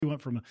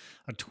went from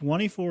a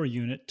 24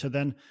 unit to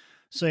then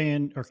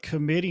saying or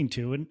committing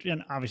to,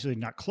 and obviously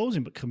not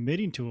closing, but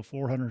committing to a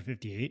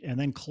 458 and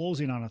then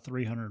closing on a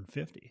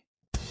 350.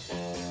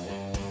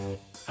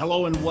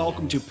 Hello and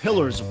welcome to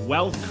Pillars of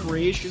Wealth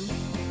Creation,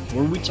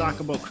 where we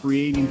talk about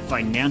creating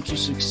financial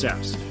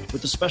success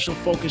with a special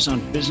focus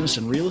on business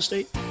and real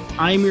estate.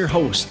 I'm your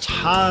host,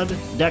 Todd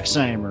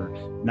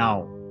Dexheimer.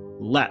 Now,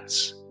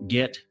 let's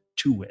get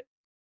to it.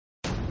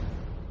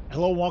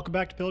 Hello and welcome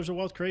back to Pillars of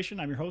Wealth Creation.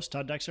 I'm your host,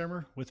 Todd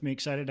Dexheimer. With me,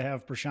 excited to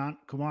have Prashant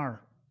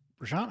Kumar.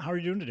 Prashant, how are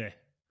you doing today?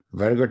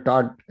 Very good,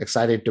 Todd.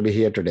 Excited to be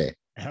here today.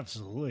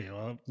 Absolutely.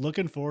 Well,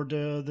 looking forward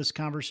to this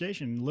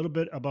conversation. A little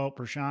bit about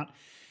Prashant.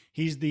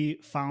 He's the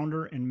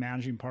founder and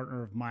managing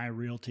partner of My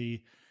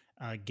Realty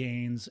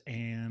Gains,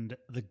 and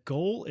the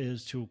goal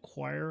is to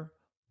acquire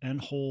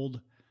and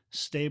hold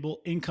stable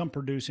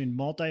income-producing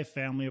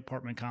multifamily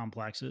apartment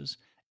complexes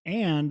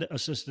and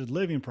assisted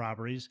living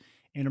properties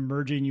in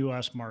emerging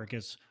U.S.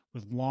 markets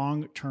with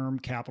long-term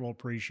capital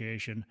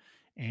appreciation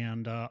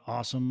and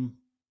awesome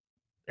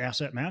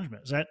asset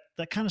management. Does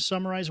that kind of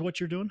summarize what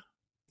you're doing?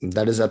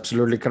 That is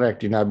absolutely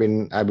correct. I've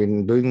been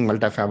doing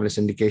multifamily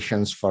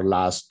syndications for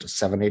last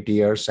 7-8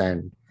 years,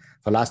 and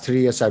for last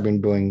 3 years I've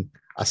been doing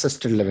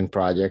assisted living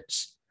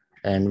projects,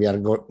 and we are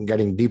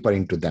getting deeper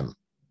into them.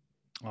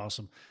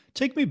 Awesome.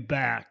 Take me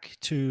back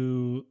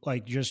to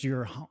like just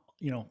your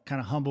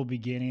kind of humble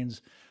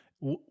beginnings.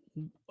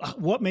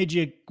 What made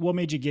you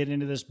get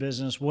into this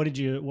business? What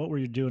were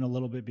you doing a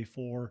little bit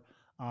before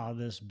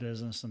this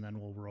business, and then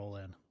we'll roll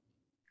in.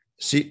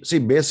 See,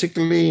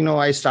 basically,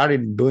 I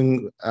started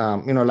doing,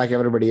 like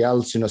everybody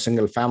else,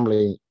 single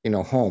family,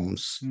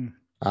 homes.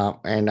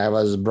 And I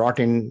was brought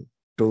in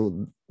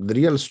to the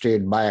real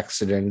estate by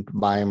accident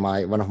by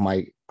one of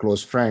my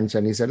close friends.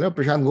 And he said, "No,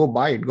 Prashant,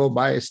 go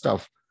buy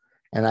stuff."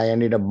 And I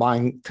ended up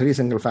buying 3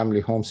 single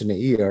family homes in a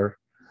year.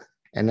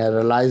 And I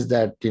realized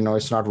that,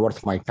 it's not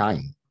worth my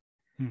time.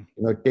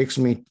 It takes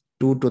me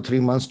 2 to 3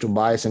 months to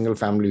buy a single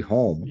family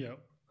home. Yep.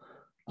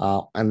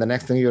 And the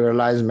next thing you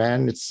realize,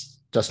 man, it's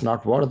just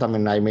not worth. I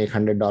mean, I make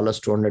 $100,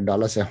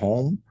 $200 a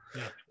home.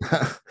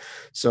 Yeah.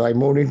 So I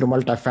moved into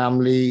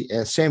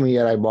multifamily. Same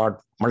year I bought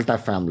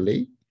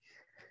multifamily,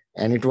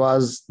 and it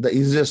was the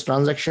easiest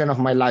transaction of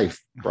my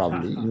life,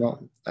 probably.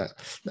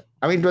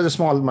 It was a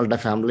small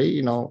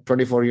multifamily,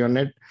 24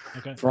 unit.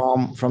 Okay.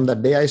 From the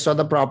day I saw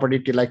the property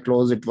till I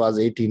closed, it was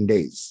 18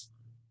 days.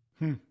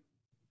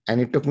 And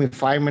it took me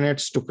 5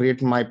 minutes to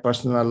create my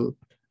personal,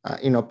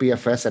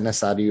 PFS and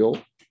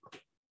SREO.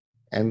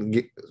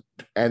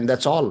 And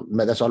that's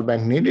all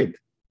bank needed,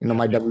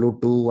 my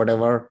W-2,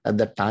 whatever at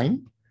that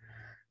time.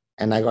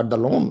 And I got the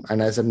loan,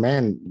 and I said,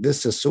 man,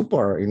 this is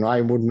super.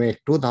 I would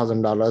make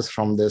 $2,000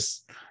 from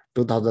this,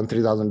 $2,000,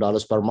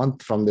 $3,000 per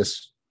month from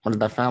this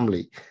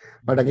multifamily.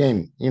 But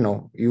again,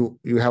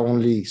 you have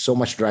only so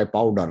much dry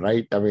powder,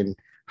 right? I mean,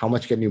 how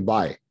much can you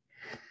buy?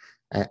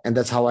 And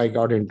that's how I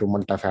got into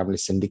multifamily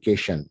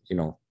syndication.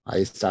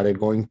 I started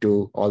going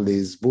to all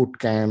these boot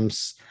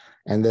camps,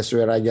 and that's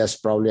where I guess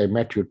probably I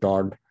met you,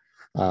 Todd,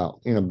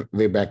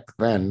 way back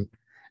then.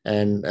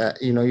 And,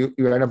 you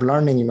end up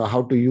learning,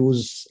 how to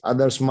use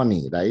others'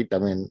 money, right? I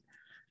mean,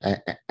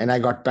 and I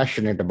got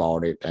passionate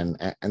about it. And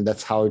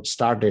that's how it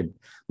started.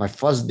 My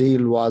first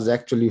deal was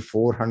actually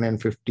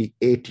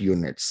 458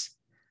 units,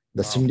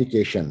 the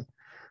syndication.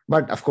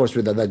 But of course,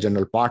 with other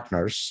general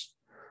partners,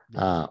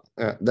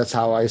 that's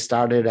how I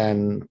started.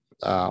 And,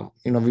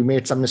 we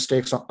made some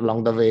mistakes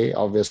along the way.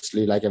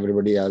 Obviously, like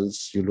everybody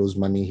else, you lose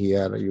money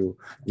here, you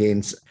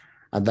gain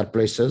other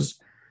places.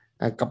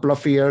 A couple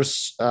of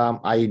years,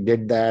 I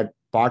did that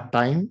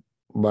part-time,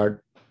 but,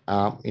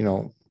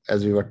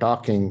 as we were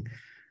talking,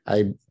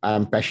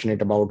 I'm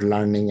passionate about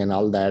learning and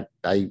all that.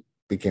 I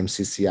became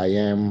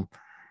CCIM,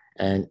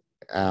 and,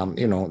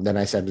 then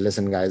I said,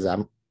 listen, guys,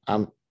 I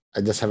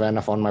just have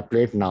enough on my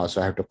plate now, so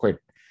I have to quit.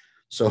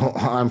 So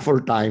I'm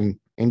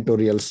full-time into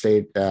real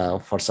estate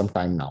for some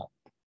time now.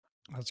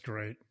 That's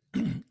great.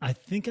 I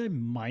think I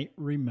might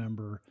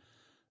remember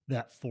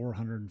that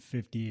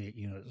 458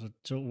 units.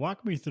 So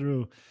walk me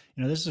through,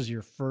 this is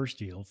your first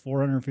deal,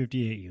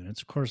 458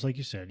 units. Of course, like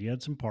you said, you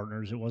had some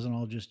partners. It wasn't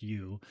all just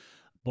you,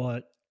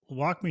 but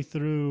walk me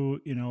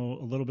through,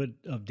 a little bit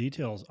of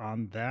details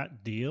on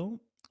that deal.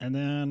 And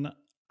then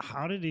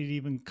how did it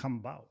even come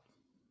about?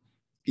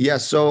 Yeah.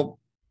 So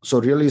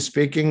really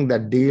speaking,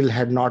 that deal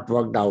had not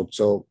worked out.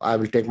 So I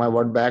will take my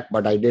word back,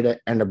 but I did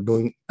end up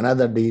doing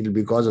another deal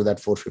because of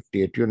that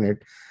 458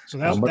 unit. So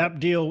that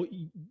deal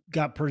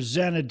got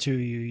presented to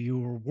you. You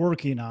were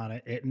working on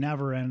it. It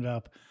never ended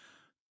up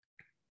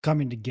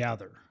coming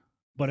together,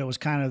 but it was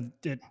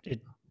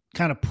it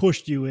kind of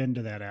pushed you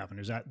into that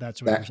avenue.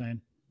 That's what you're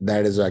saying?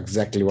 That is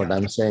exactly what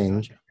I'm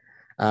saying.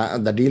 Gotcha.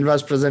 The deal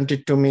was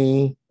presented to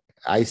me.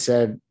 I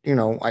said,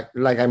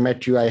 I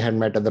met you, I had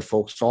met other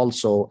folks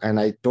also. And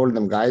I told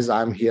them, guys,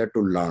 I'm here to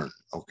learn.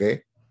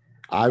 Okay.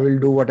 I will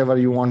do whatever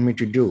you want me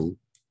to do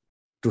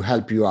to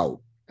help you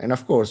out. And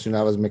of course,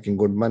 I was making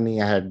good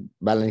money. I had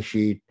balance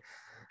sheet.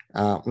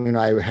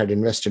 I had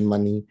invested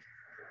money.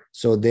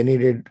 So they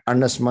needed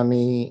earnest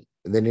money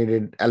they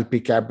needed LP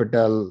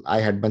capital. I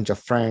had a bunch of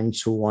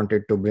friends who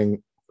wanted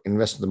to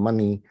invest the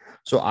money.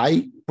 So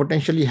I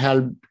potentially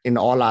helped in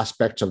all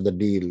aspects of the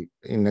deal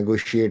in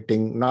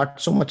negotiating, not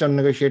so much on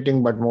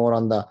negotiating, but more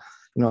on the,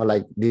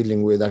 like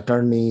dealing with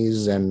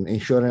attorneys and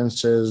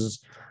insurances,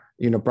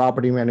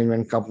 property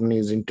management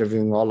companies,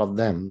 interviewing all of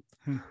them.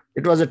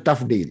 It was a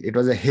tough deal. It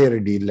was a hairy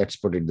deal. Let's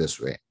put it this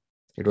way.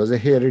 It was a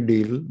hairy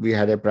deal. We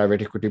had a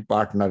private equity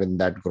partner in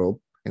that group,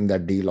 in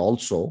that deal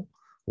also,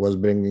 was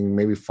bringing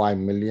maybe 5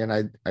 million.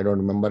 I don't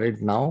remember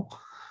it now,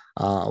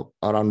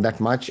 around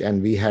that much.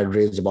 And we had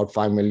raised about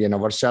 5 million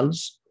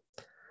ourselves.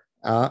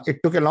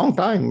 It took a long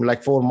time,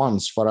 like 4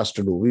 months for us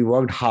to do. We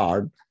worked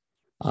hard,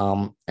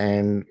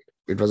 and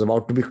it was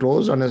about to be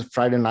closed on a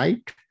Friday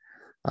night.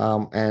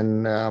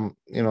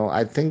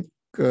 I think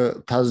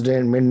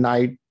Thursday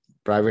midnight,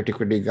 private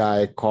equity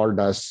guy called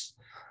us,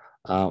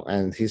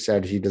 and he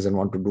said he doesn't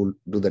want to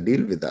do the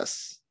deal with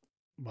us.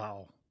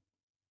 Wow.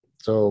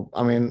 So,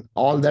 I mean,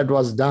 all that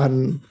was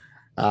done,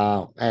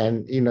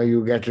 and,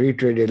 you get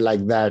retreated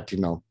like that,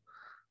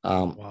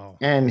 Wow.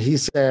 And he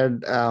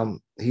said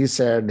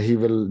he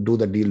will do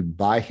the deal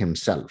by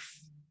himself.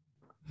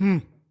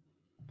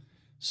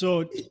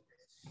 So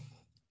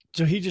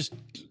he just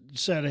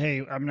said,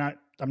 "Hey, I'm not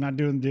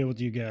doing the deal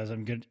with you guys.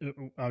 I'm good.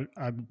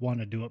 I want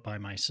to do it by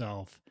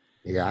myself."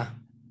 Yeah.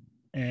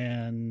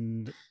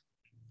 And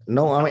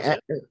no, I mean,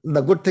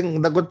 the good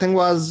thing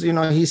was,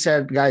 he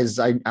said, guys,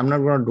 I'm not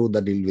going to do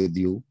the deal with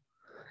you.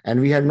 And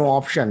we had no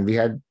option. We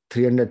had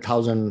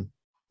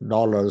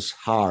 $300,000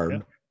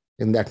 hard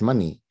in that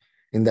money,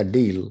 in that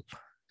deal.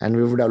 And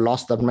we would have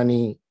lost that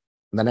money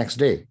the next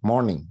day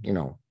morning,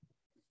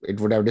 it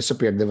would have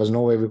disappeared. There was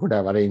no way we could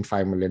have arranged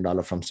 $5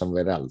 million from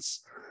somewhere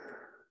else.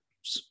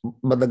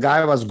 But the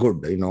guy was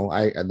good,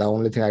 the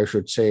only thing I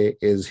should say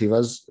is he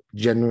was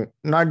genuine,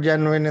 not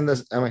genuine in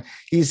this. I mean,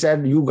 he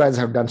said, you guys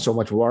have done so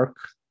much work.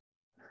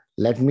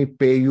 Let me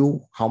pay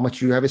you how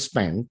much you have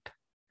spent,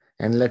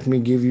 and let me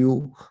give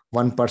you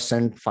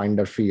 1%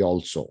 finder fee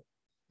also.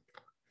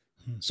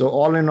 So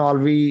all in all,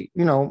 we,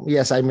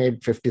 yes, I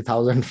made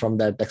 50,000 from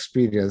that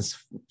experience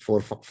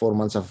for 4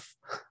 months of,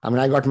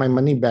 I got my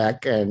money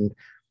back, and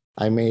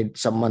I made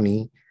some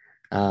money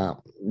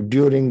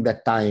during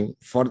that time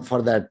for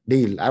that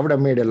deal. I would have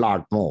made a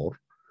lot more.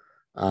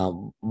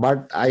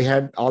 But I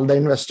had all the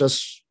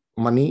investors'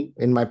 money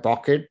in my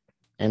pocket,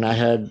 and I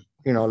had,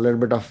 a little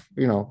bit of,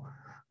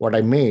 what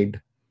I made.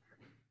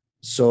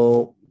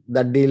 So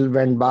that deal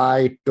went by.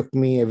 It took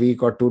me a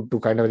week or two to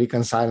kind of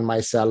reconcile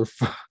myself.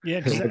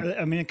 Yeah, because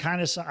it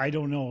kind of, I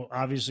don't know.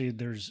 Obviously,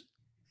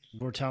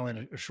 we're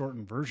telling a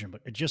shortened version,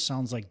 but it just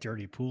sounds like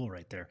dirty pool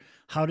right there.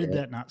 How did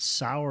that not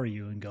sour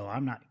you and go,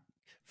 I'm not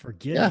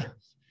forgetting? Yeah.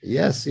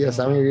 Yes.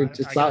 I mean,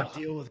 I got to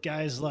deal with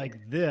guys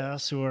like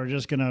this who are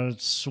just going to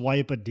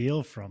swipe a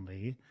deal from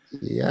me.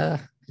 Yeah.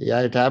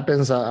 It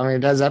happens. I mean,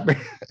 it has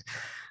happened.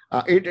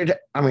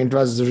 It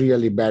was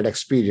really bad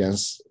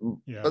experience.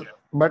 Yeah.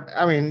 But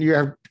I mean,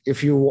 there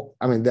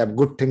are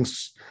good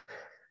things.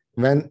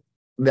 When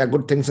there are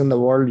good things in the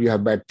world, you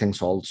have bad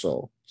things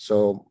also.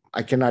 So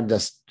I cannot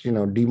just,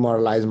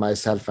 demoralize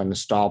myself and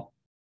stop.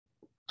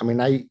 I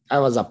mean, I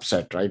was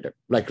upset, right?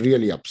 Like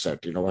really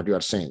upset, what you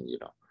are saying,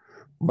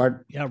 But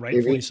yeah,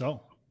 rightfully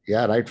so.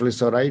 Yeah, rightfully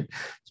so, right?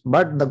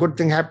 But the good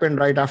thing happened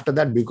right after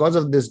that. Because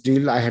of this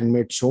deal, I had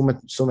made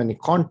so many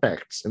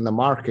contacts in the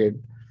market.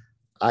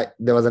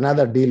 There was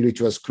another deal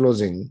which was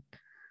closing,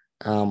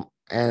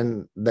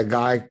 and the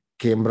guy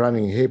came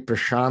running. Hey,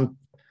 Prashant,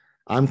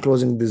 I'm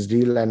closing this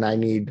deal and I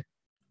need,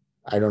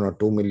 I don't know,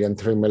 2 million,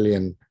 3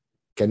 million.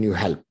 Can you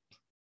help?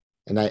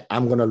 And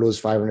I'm going to lose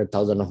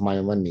 500,000 of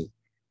my money.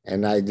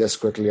 And we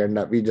just quickly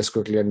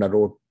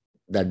underwrote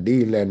that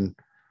deal and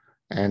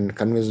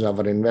convinced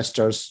our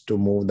investors to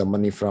move the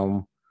money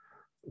from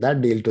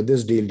that deal to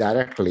this deal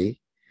directly.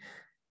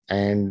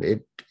 And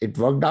it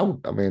worked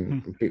out. I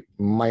mean,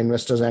 my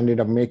investors ended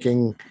up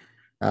making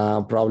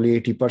probably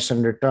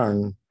 80%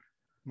 return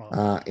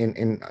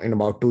in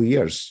about 2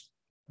 years.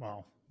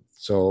 Wow.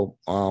 So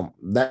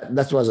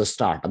that was a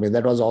start. I mean,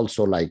 that was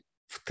also like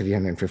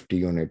 350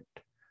 unit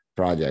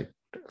project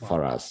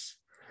for us.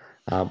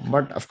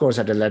 But of course,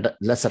 at a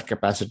lesser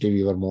capacity,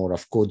 we were more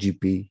of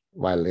co-GP,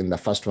 while in the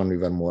first one, we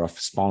were more of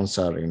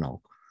sponsor,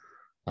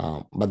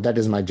 but that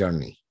is my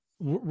journey.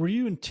 Were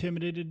you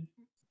intimidated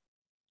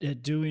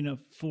at doing a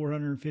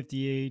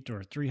 458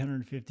 or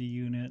 350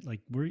 unit? Like,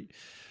 were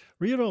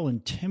you at all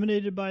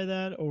intimidated by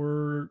that,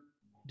 or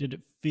did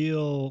it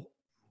feel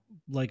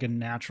like a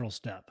natural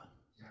step?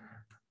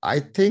 I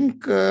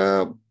think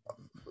the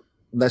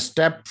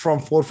step from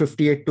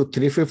 458 to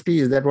 350,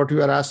 is that what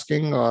you are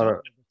asking?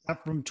 Or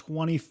from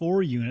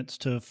 24 units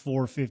to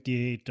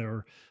 458,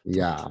 or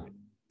yeah,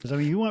 because I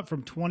mean, you went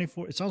from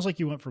 24. It sounds like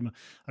you went from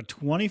a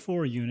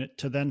 24 unit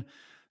to then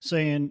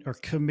saying or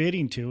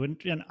committing to,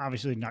 and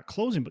obviously not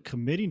closing, but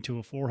committing to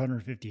a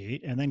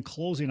 458 and then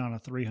closing on a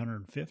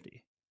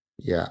 350.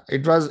 Yeah,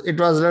 it was a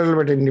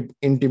little bit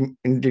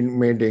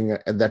intimidating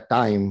at that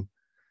time.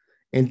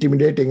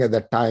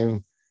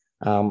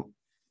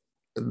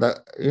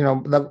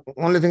 the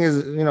only thing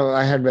is,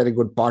 I had very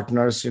good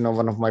partners.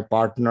 One of my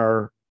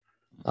partner,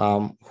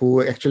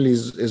 who actually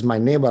is my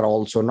neighbor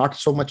also, not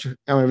so much,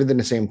 within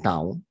the same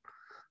town.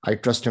 I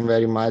trust him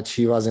very much.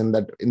 He was in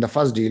the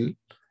first deal,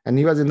 and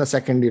he was in the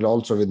second deal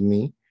also with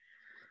me.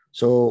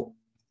 So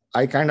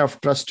I kind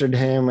of trusted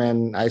him,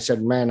 and I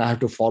said, man, I have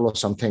to follow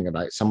something,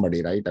 right?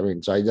 Somebody, right?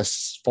 So I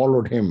just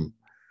followed him.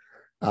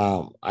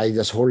 I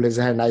just hold his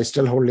hand. I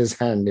still hold his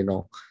hand.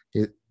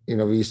 He,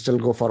 we still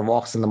go for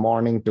walks in the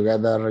morning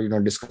together.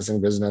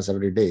 Discussing business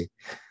every day.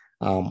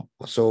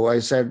 So I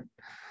said,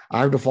 I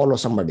have to follow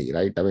somebody,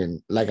 right?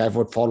 Like I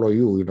would follow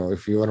you.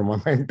 If you were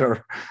my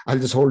mentor, I'll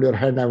just hold your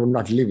hand. I would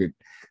not leave it.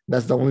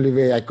 That's the only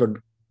way I could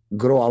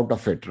grow out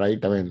of it,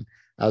 right? I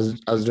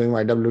was doing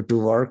my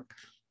W-2 work.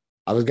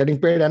 I was getting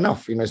paid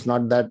enough. It's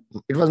not that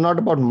it was not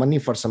about money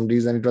for some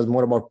reason. It was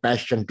more about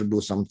passion to do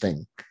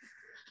something.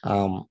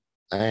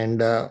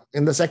 And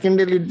in the second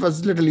deal, it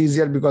was a little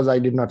easier because I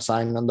did not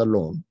sign on the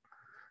loan.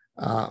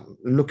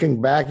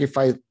 Looking back, if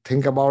I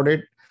think about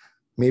it,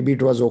 maybe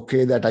it was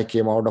okay that I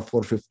came out of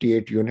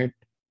 458 unit.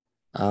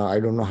 I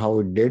don't know how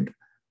it did.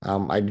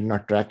 I did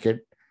not track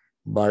it,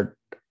 but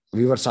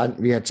we had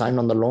signed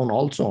on the loan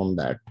also on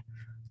that.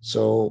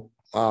 So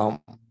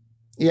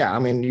yeah,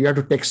 you have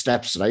to take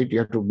steps, right? You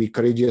have to be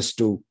courageous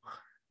you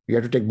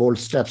have to take bold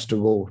steps to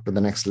go to the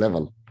next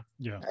level.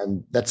 Yeah.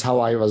 And that's how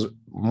I was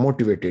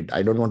motivated.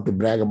 I don't want to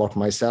brag about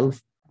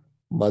myself,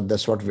 but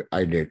that's what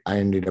I did. I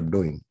ended up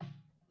doing.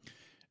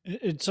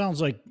 It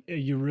sounds like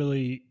you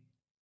really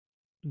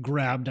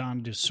grabbed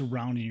on to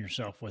surrounding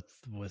yourself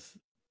with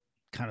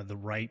kind of the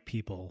right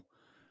people.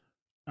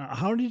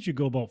 How did you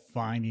go about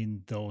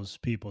finding those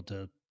people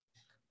to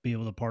be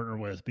able to partner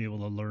with, be able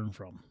to learn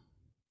from?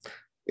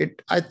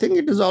 I think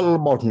it is all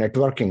about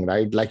networking,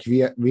 right? Like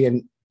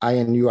I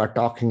and you are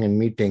talking and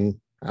meeting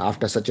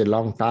after such a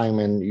long time,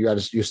 and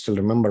you still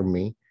remember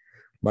me.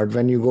 But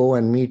when you go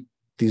and meet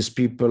these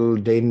people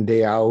day in,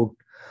 day out,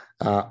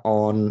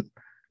 on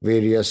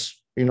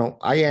various,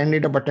 I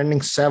ended up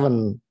attending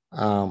seven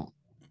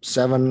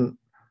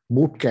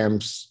boot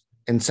camps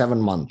in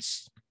 7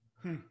 months.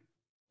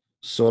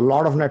 So a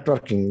lot of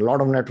networking.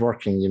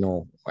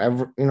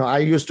 I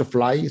used to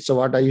fly. So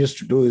what I used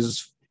to do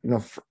is,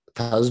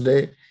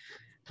 Thursday,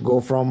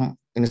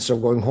 instead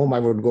of going home, I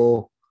would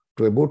go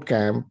to a boot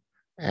camp,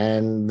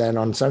 and then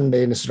on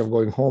Sunday, instead of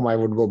going home, I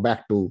would go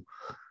back to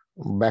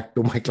my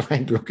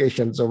client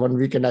location. So one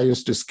weekend I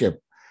used to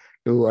skip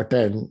to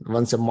attend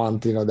once a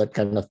month, that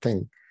kind of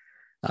thing.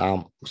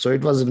 So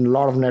it was a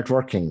lot of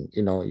networking.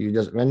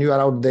 When you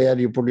are out there,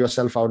 you put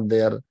yourself out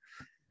there,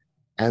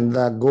 and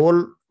the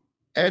goal.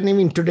 And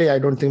even today, I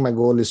don't think my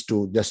goal is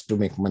just to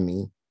make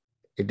money.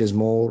 It is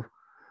more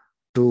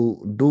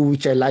to do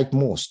which I like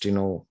most.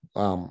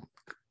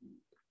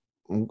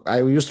 I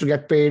used to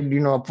get paid,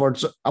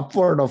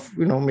 upward of,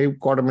 maybe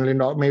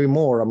 $250,000, maybe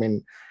more.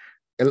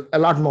 A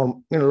lot more,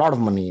 a lot of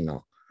money,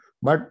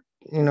 but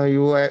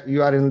you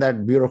are in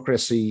that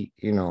bureaucracy.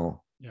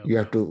 Yep. You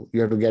have to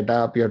get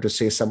up, you have to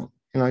say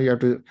you have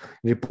to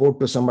report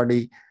to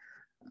somebody.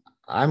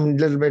 I'm a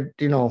little bit,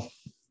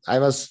 I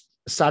was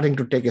starting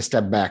to take a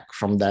step back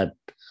from that.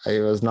 I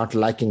was not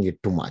liking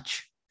it too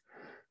much.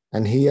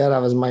 And here I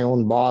was my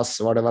own boss,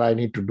 whatever I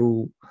need to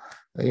do,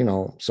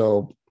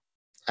 so,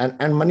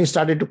 and money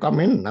started to come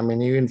in.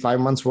 Even 5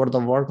 months worth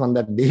of work on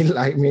that deal,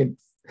 I made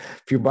a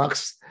few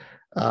bucks,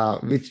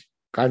 which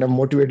kind of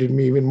motivated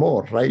me even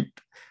more, right?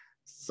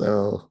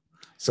 So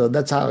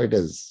that's how it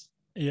is.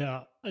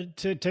 Yeah.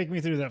 To take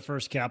me through that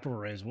first capital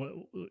raise,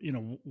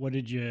 what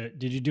did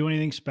you do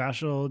anything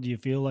special? Do you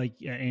feel like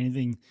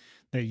anything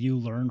that you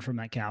learned from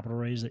that capital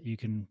raise that you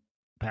can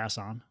pass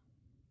on?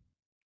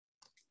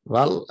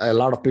 Well, a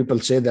lot of people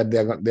say that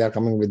they are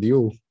coming with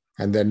you,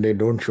 and then they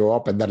don't show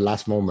up at that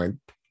last moment.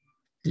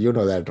 You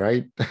know that,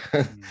 right?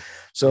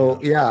 So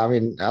yeah,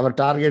 our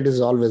target is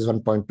always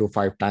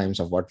 1.25 times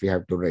of what we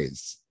have to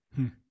raise.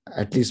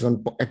 At least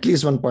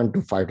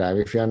 1.25 times.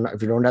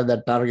 If you don't have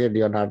that target,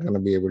 you're not going to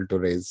be able to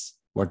raise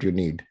what you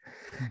need.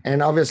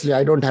 And obviously,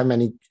 I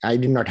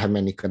did not have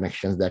many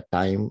connections that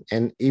time,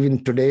 and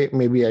even today,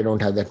 maybe I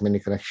don't have that many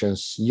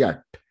connections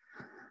yet.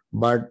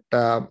 But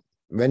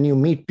when you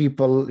meet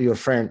people, your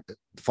friend,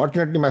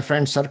 fortunately, my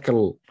friend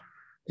circle,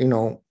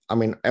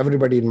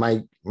 everybody in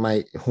my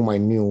whom I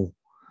knew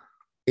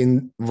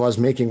was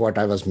making what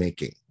I was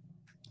making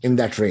in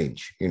that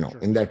range, Sure.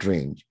 in that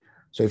range.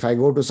 So if I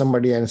go to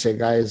somebody and say,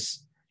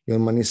 guys, your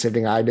money is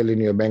sitting idle in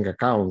your bank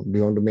account, do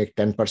you want to make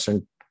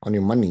 10% on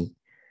your money?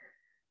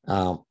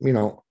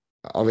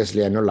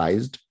 Obviously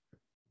analyzed.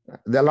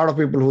 There are a lot of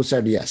people who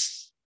said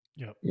yes.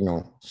 Yep.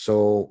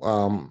 So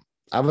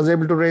I was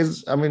able to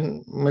raise,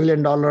 $1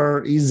 million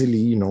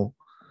easily.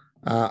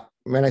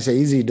 When I say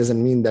easy, it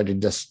doesn't mean that it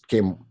just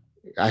came.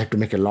 I had to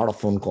make a lot of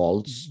phone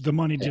calls. The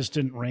money just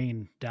didn't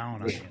rain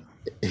down on you.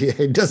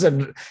 It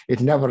doesn't.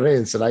 It never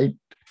rains, right?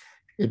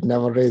 It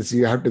never rains.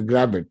 You have to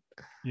grab it.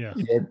 Yeah.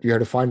 You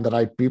have to find the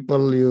right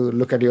people. You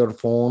look at your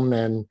phone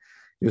and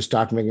you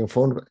start making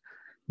phone.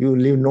 You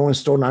leave no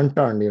stone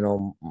unturned.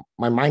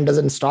 My mind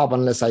doesn't stop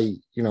unless I,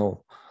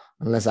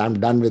 unless I'm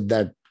done with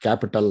that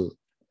capital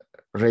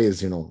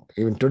raise.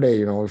 Even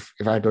today, if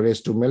I had to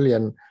raise 2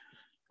 million,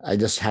 I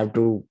just have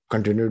to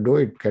continue to do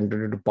it,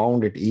 continue to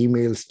pound it,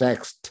 emails,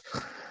 text,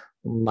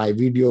 my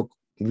video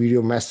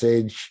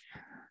message.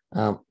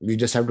 You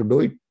just have to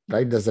do it,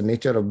 right? That's the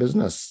nature of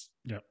business.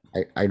 Yeah.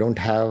 I don't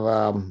have,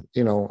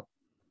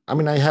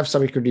 I have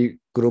some equity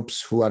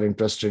groups who are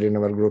interested in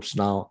our groups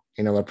now,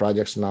 in our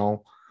projects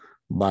now,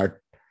 but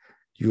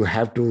you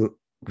have to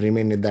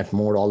remain in that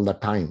mode all the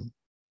time.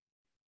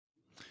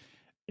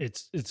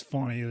 It's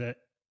funny that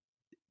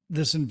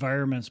this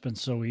environment's been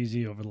so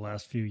easy over the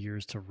last few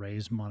years to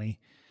raise money.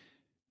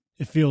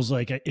 It feels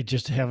like it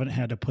just haven't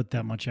had to put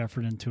that much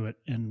effort into it.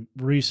 And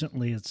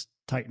recently it's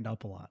tightened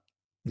up a lot.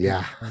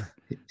 Yeah. A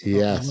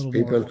Yes. little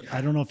People, more.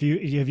 I don't know if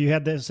you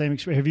had that same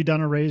experience. Have you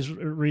done a raise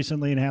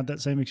recently and had that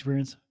same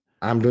experience?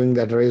 I'm doing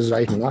that raise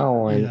right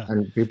now, and, Yeah.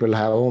 and people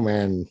have, oh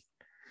man,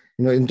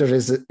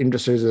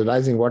 interest rates are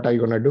rising. What are you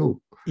going to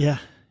do? Yeah.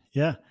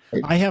 Yeah.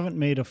 Right? I haven't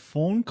made a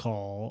phone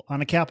call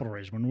on a capital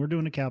raise. When we're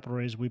doing a capital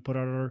raise, we put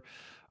out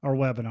our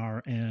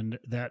webinar, and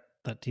that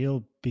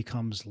deal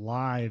becomes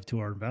live to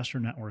our investor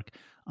network.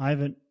 I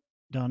haven't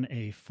done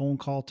a phone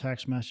call,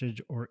 text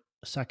message, or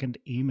a second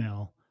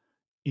email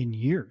in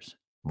years.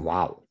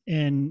 Wow.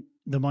 And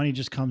the money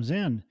just comes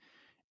in.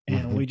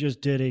 And Mhm. we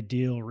just did a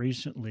deal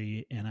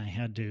recently, and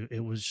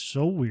it was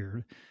so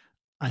weird.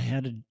 I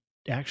had to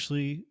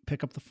actually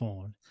pick up the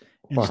phone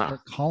and Wow.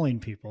 start calling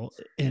people.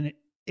 And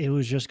it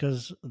was just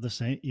because the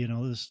same,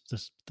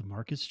 the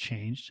market's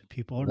changed.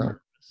 People are Yeah.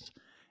 nervous.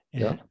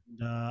 Yeah.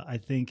 And I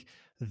think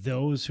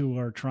those who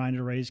are trying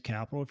to raise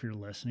capital, if you're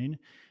listening,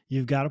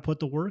 you've got to put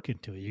the work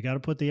into it. You got to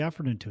put the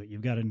effort into it.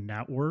 You've got to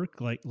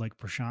network like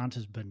Prashant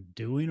has been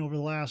doing over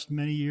the last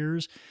many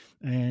years.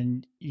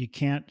 And you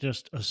can't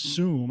just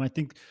assume. I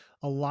think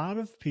a lot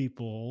of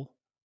people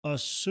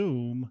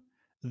assume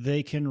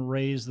they can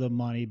raise the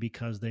money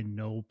because they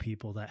know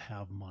people that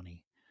have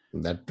money.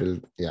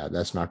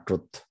 That's not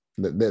truth.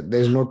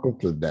 There's no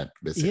truth with that,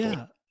 basically.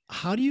 Yeah.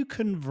 How do you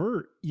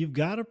convert? You've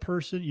got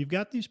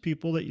these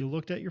people that you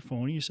looked at your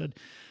phone and you said,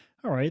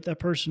 all right, that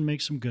person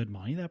makes some good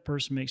money. That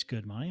person makes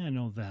good money. I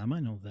know them.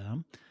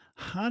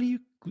 What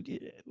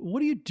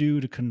do you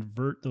do to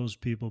convert those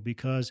people?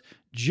 Because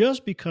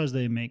just because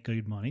they make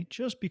good money,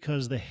 just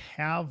because they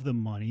have the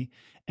money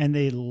and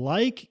they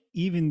like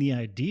even the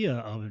idea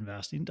of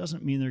investing,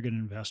 doesn't mean they're going to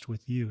invest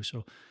with you.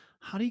 So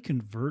how do you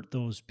convert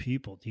those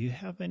people? Do you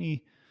have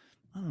any,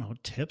 I don't know,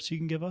 tips you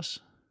can give us?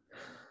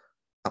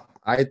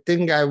 I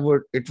think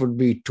it would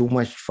be too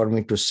much for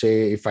me to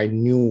say if I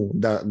knew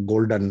the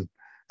golden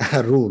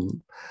rule,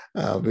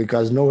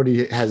 because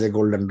nobody has a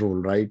golden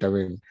rule, right? I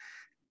mean,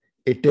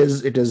 it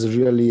is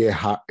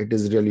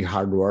really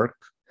hard work.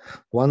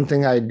 One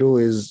thing I do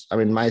is,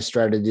 my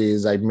strategy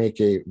is I make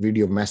a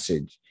video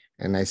message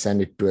and I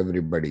send it to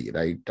everybody,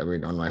 right? I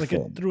mean, on my Like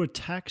phone. through a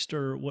text,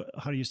 or what?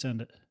 How do you send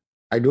it?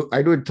 I do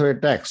it through a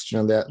text.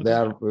 There Okay.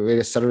 are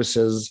various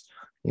services,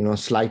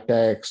 Slide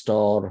Text,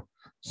 or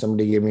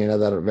somebody gave me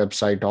another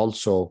website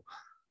also.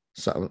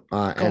 So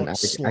Call and it I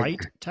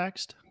slight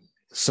text.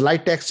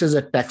 Slide Text is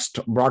a text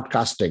Hmm.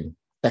 broadcasting,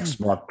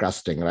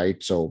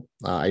 right? So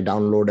I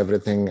download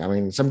everything. I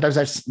mean, sometimes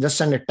I just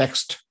send a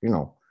text,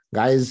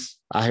 guys,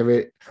 I have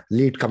a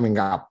lead coming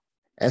up,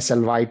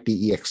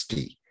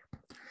 SLYTEXT.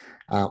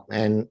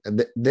 And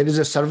there is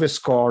a service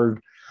called,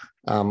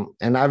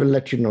 and I will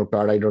let you know,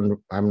 Todd.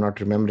 I'm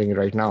not remembering it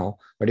right now.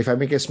 But if I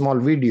make a small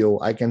video,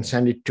 I can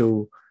send it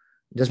to,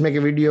 just make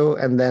a video,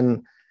 and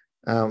then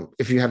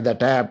if you have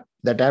that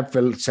app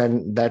will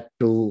send that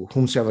to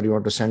whomsoever you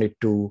want to send it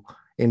to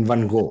in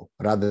one go,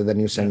 rather than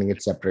you sending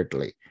it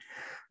separately.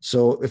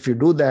 So if you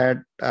do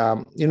that,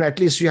 at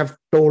least you have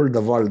told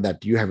the world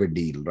that you have a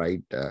deal,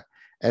 right?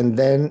 And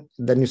then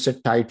you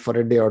sit tight for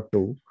a day or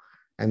two,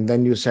 and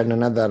then you send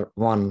another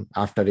one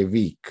after a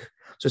week.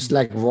 So it's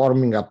like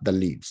warming up the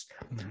leads.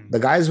 Mm-hmm. The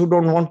guys who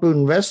don't want to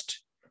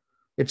invest,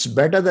 it's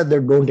better that they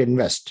don't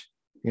invest,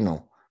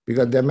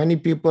 because there are many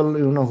people,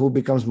 who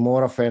becomes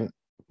more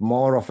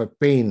of a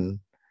pain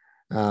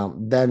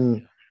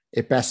than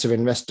a passive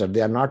investor.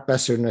 They are not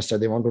passive investor.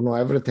 They want to know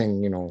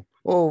everything,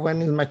 Oh,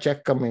 when is my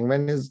check coming?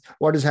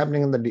 What is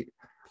happening in the deal?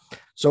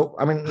 So,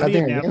 nothing How do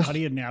against.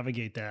 you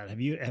navigate that?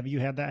 Have you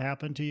had that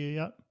happen to you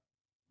yet?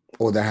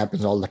 Oh, that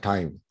happens all the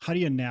time. How do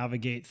you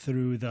navigate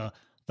through the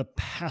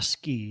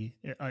pesky,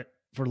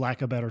 for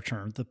lack of a better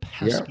term, the Yeah.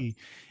 pesky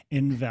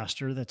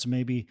investor that's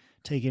maybe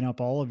taking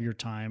up all of your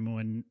time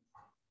when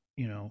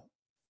you know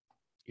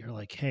you're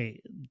like,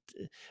 hey,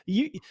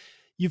 you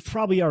you've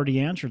probably already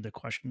answered the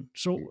question.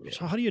 So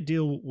how do you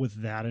deal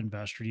with that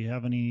investor? Do you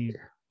have any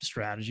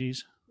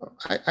strategies?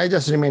 I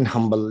just remain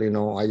humble,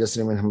 I just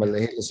remain humble.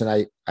 Yeah. Hey, listen,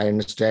 I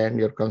understand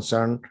your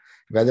concern.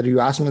 Whether you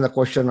ask me the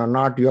question or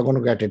not, you are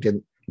going to get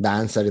the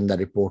answer in the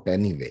report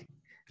anyway,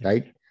 Yep.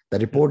 right? The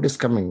Yep. report is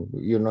coming.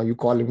 You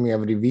calling me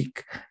every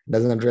week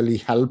doesn't really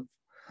help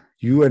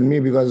you and me,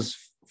 because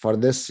for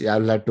this,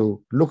 I'll have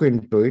to look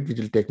into it, which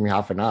will take me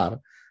half an hour.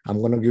 I'm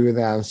going to give you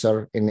the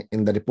answer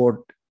in the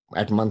report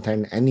at month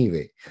end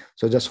anyway.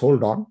 So just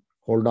hold on.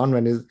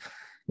 When is,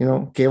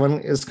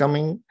 K1 is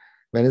coming.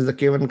 When is the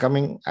K1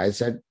 coming? I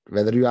said,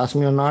 whether you ask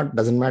me or not,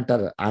 doesn't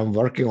matter. I'm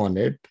working on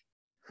it.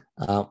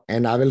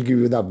 And I will give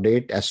you the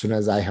update as soon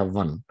as I have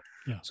one.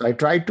 Yeah. So I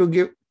try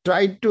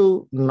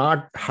to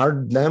not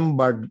hurt them,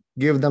 but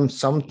give them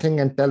something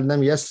and tell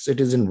them, yes,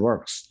 it is in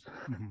works.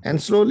 Mm-hmm.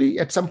 And slowly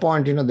at some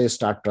point, they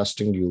start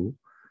trusting you.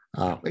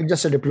 It's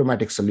just a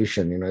diplomatic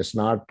solution. It's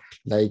not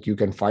like you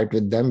can fight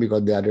with them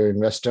because they are your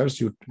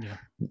investors.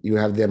 You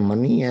have their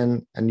money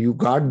and you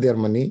guard their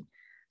money,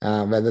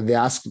 whether they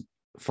ask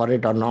for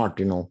it or not.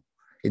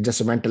 It's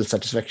just a mental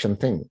satisfaction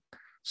thing.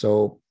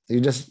 So you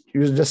just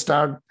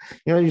start,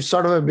 you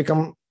sort of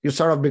become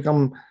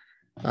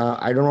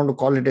I don't want to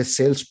call it a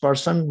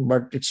salesperson,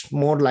 but it's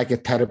more like a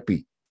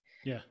therapy.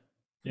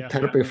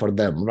 Therapy for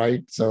them,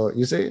 right? So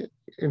you say,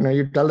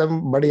 you tell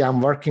them, buddy,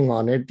 I'm working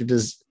on it.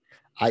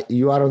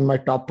 You are on my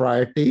top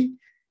priority.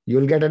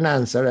 You'll get an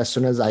answer as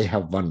soon as I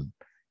have one,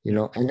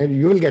 and then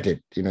you will get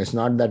it. It's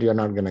not that you're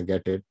not going to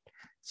get it.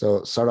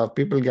 So sort of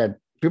people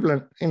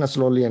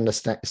slowly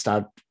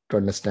start to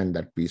understand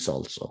that piece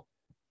also.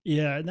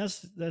 Yeah. And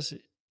that's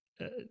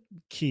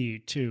key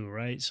too,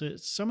 right? So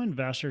some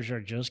investors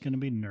are just going to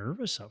be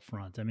nervous up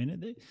front. I mean,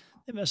 they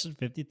invested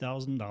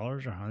 $50,000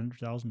 or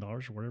 $100,000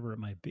 or whatever it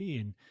might be,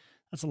 and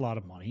that's a lot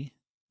of money.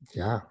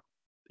 Yeah.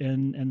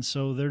 And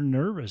so they're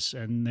nervous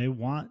and they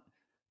want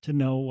to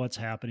know what's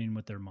happening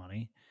with their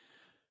money.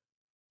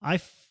 I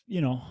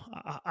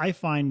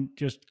find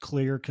just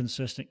clear,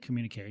 consistent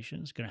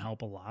communication is going to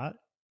help a lot.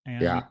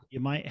 And you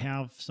might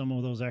have some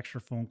of those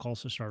extra phone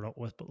calls to start out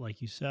with, but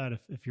like you said,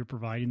 if you're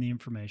providing the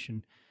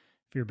information,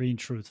 if you're being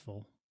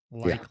truthful,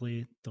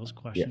 likely those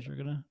questions are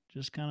gonna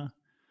just kind of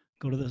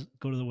go to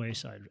the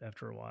wayside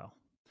after a while.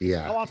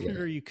 Yeah. How often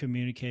are you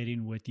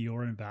communicating with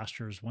your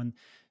investors when,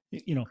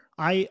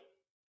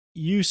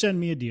 you send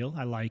me a deal,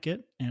 I like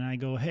it, and I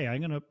go, hey, I'm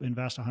going to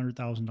invest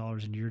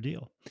 $100,000 into your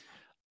deal.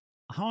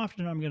 How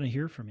often am I going to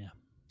hear from you?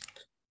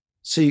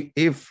 See,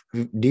 if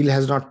deal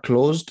has not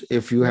closed,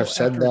 if you have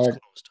said that,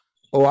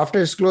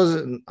 after it's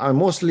closed,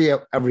 mostly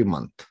every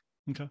month.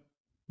 Okay.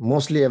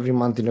 Mostly every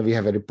month, we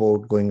have a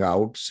report going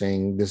out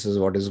saying this is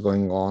what is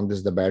going on. This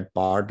is the bad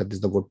part. This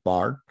is the good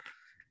part.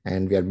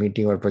 And we are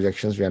meeting our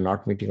projections. We are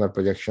not meeting our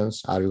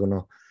projections. Are we going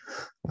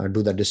to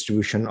do the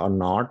distribution or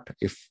not?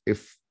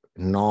 If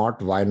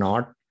not, why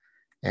not?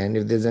 And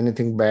if there's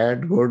anything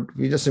bad, good,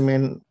 we just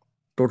remain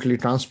totally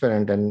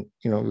transparent. And,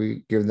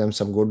 we give them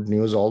some good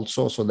news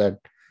also so that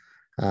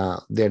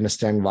they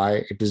understand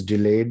why it is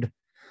delayed.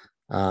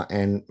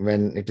 And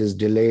when it is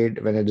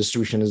delayed, when a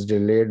distribution is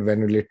delayed,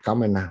 when will it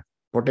come and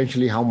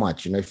potentially how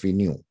much, if we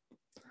knew.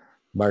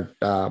 But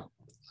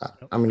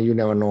you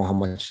never know how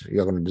much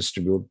you're going to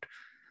distribute.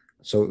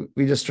 So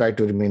we just try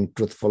to remain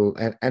truthful,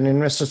 and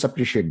investors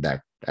appreciate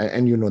that.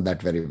 And you know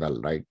that very well,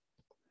 right?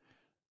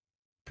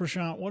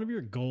 Prashant, one of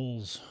your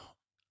goals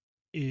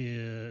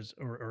is,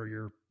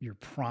 or your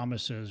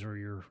promises, or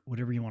your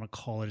whatever you want to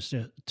call it, is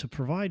to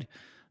provide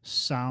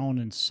sound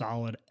and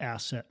solid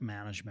asset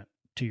management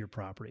to your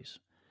properties.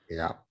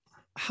 Yeah.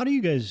 How do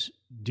you guys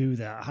do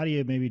that? How do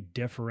you maybe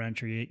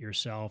differentiate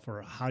yourself,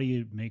 or how do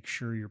you make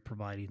sure you're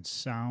providing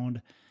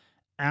sound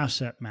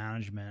asset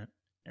management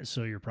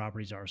so your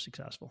properties are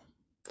successful?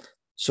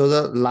 So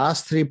the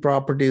last 3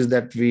 properties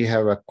that we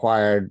have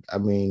acquired,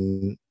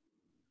 we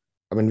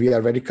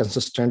are very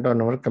consistent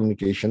on our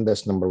communication.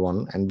 That's number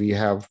one. And we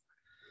have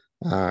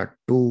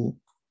 2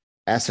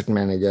 asset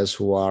managers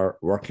who are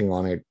working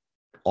on it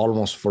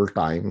almost full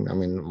time.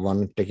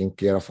 One taking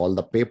care of all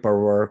the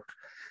paperwork.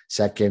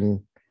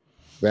 Second,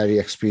 very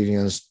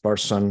experienced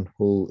person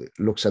who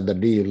looks at the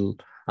deal.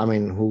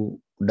 Who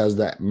does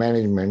the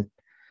management.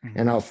 Mm-hmm.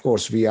 And of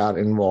course, we are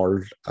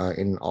involved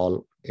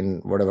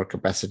in whatever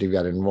capacity we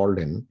are involved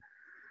in.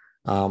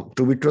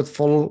 To be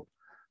truthful,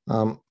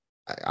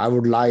 I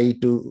would lie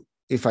to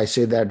if I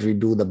say that we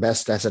do the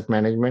best asset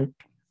management.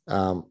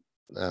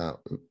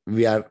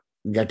 We are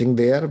getting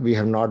there. We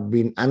have not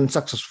been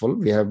unsuccessful.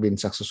 We have been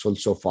successful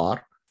so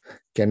far.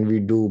 Can we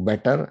do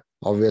better?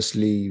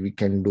 Obviously, we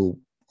can do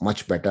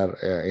much better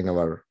in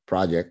our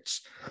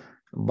projects.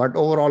 But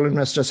overall,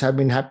 investors have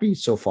been happy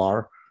so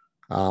far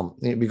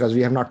because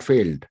we have not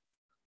failed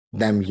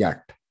them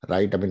yet,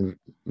 right?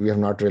 We have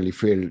not really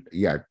failed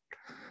yet.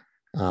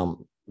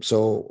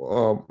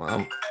 So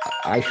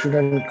I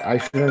shouldn't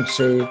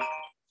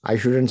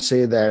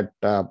say that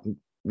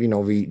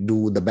we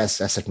do the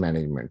best asset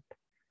management.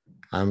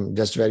 I'm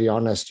just very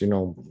honest,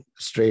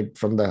 straight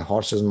from the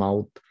horse's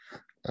mouth.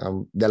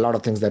 There are a lot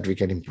of things that we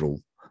can improve,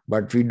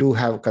 but we do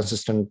have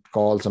consistent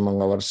calls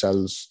among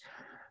ourselves,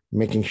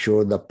 making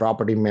sure the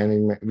property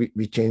management,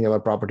 we change our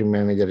property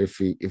manager if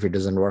it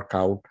doesn't work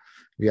out.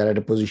 We are at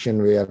a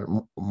position where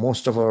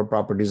most of our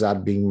properties are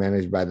being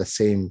managed by the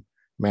same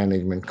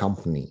management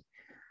company.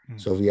 Mm-hmm.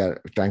 So we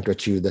are trying to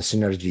achieve the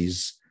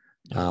synergies.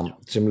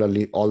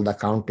 Similarly, all the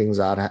accounting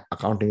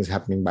is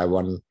happening by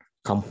one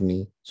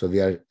company. So we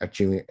are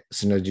achieving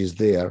synergies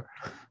there.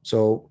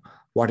 So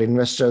what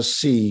investors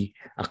see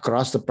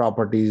across the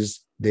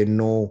properties, they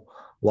know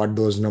what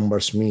those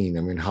numbers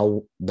mean.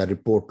 How the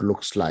report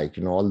looks like.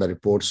 All the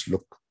reports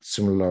look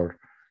similar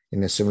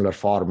in a similar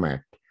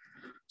format.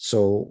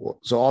 So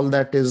all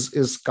that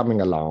is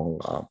coming along,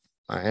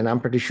 and I'm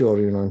pretty sure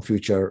in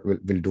future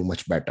we'll do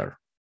much better.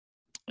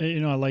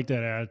 I like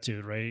that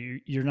attitude,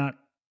 right? You're not,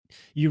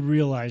 you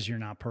realize you're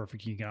not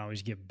perfect. You can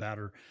always get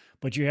better,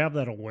 but you have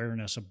that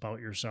awareness about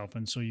yourself.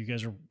 And so you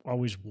guys are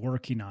always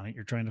working on it.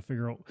 You're trying to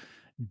figure out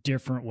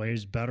different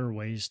ways, better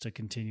ways to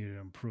continue to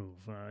improve.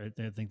 I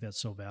think that's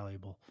so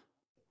valuable.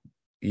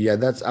 Yeah,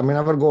 that's, I mean,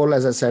 our goal,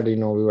 as I said, we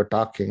were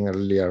talking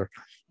earlier,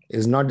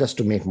 is not just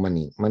to make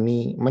money.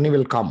 Money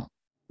will come,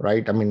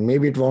 right? I mean,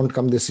 maybe it won't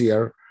come this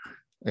year,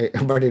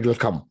 but it will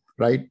come,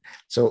 right?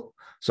 So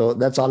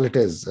that's all it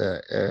is.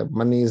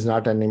 Money is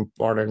not an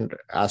important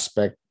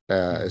aspect.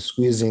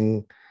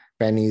 Squeezing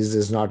pennies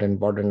is not an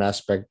important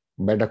aspect.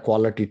 Better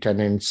quality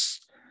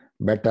tenants,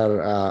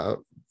 better,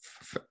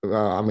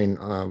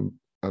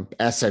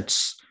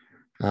 assets,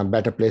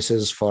 better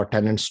places for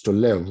tenants to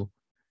live.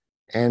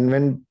 And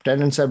when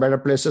tenants have better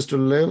places to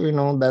live,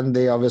 then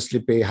they obviously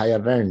pay higher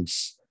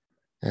rents,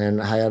 and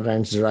higher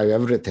rents drive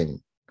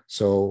everything.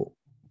 So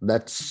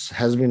that's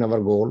has been our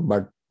goal.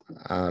 But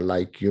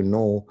like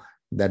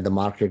that the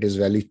market is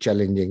very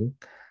challenging.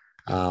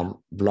 Lot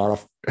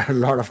of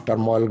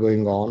turmoil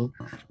going on,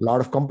 a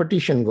lot of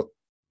competition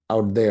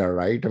out there,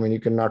 right? I mean, you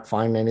cannot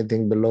find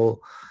anything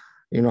below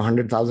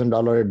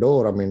 $100,000 a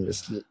door. I mean,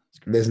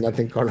 there's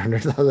nothing called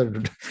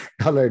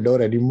 $100,000 a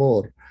door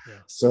anymore. Yeah.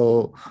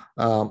 So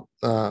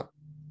I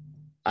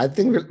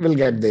think we'll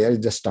get there.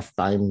 It's just tough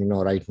time,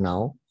 right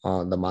now.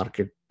 The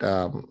market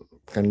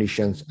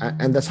conditions,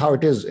 and that's how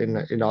it is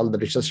in all the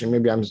recession.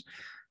 Maybe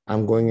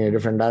I'm going in a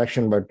different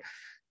direction, but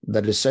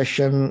the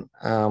recession,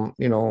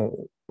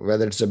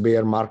 whether it's a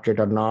bear market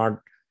or not,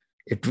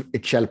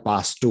 it shall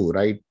pass too,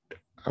 right?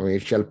 I mean,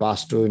 it shall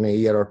pass too in a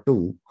year or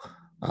two.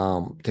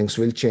 Things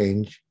will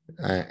change,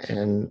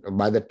 and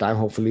by the time,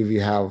 hopefully, we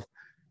have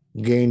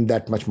gained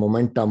that much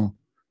momentum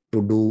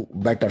to do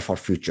better for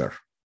future.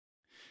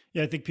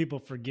 Yeah, I think people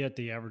forget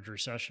the average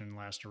recession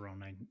lasts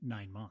around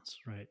 9 months,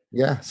 right?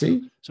 Yeah,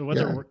 see? So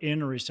whether we're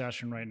in a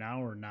recession right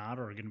now or not,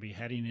 or going to be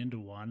heading into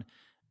one,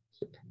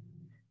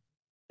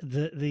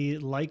 the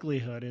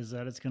likelihood is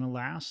that it's going to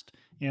last,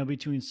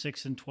 between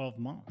 6 and 12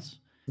 months.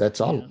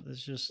 That's all.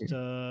 That's just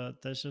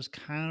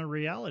kind of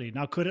reality.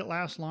 Now, could it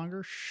last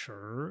longer?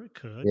 Sure, it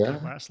could. Yeah. Could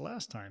it last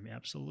last time?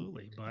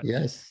 Absolutely. But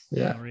yes,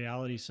 yeah.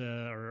 Reality says,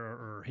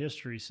 or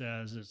history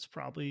says, it's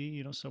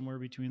probably somewhere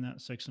between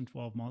that 6 and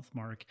 12 month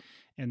mark,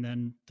 and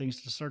then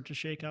things start to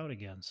shake out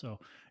again. So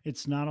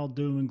it's not all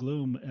doom and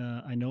gloom.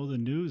 I know the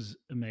news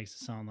makes it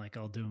sound like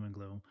all doom and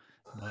gloom,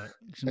 but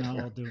it's not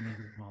all doom and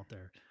gloom out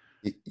there.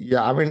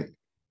 Yeah, I mean,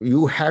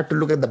 you have to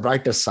look at the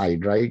brighter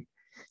side, right?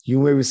 You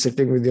may be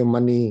sitting with your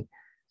money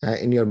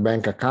in your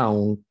bank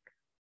account,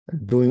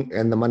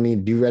 and the money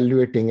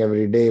devaluating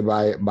every day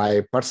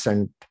by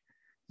percent,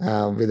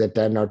 with a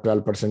 10 or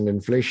 12%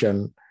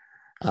 inflation,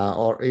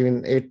 or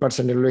even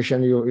 8%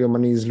 inflation. Your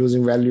money is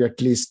losing value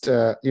at least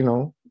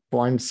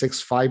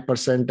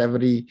 0.65%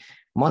 every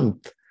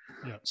month.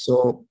 Yeah.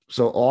 So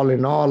all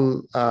in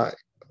all,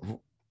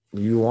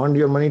 you want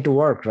your money to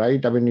work,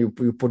 right? I mean, you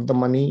put the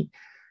money.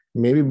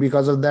 Maybe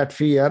because of that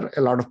fear,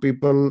 a lot of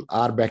people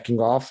are backing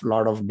off a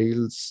lot of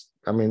deals.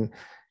 I mean,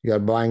 you are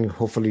buying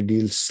hopefully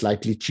deals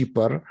slightly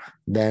cheaper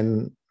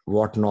than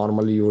what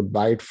normally you would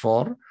buy it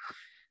for.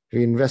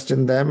 We invest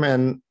in them,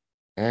 and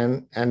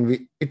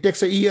it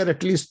takes a year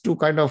at least to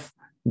kind of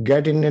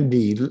get in a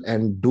deal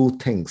and do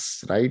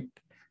things, right?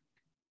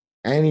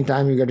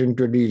 Anytime you get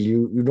into a deal,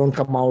 you don't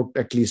come out,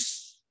 at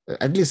least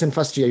in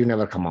first year, you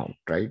never come out,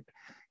 right?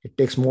 It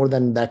takes more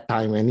than that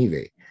time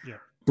anyway. Yeah.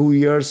 2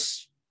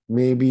 years,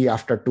 maybe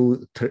after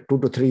 2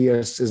 to 3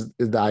 years is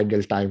the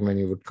ideal time when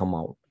you would come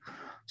out.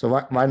 So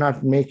why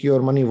not make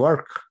your money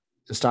work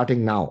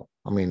starting now?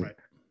 I mean, right.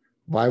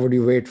 Why would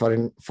you wait for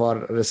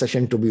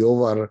recession to be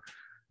over,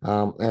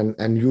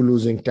 and you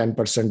losing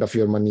 10% of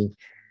your money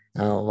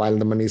while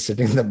the money is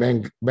sitting in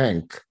the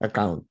bank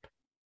account?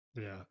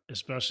 Yeah,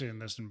 especially in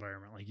this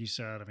environment, like you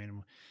said. I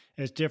mean,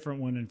 it's different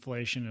when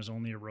inflation is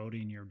only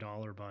eroding your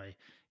dollar by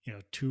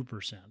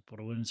 2%, but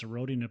when it's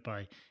eroding it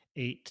by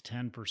 8 to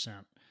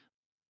 10%.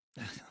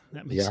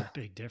 That makes a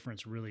big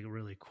difference really,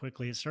 really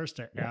quickly. It starts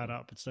to add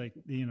up. It's like,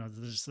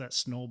 there's that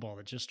snowball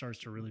that just starts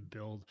to really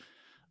build,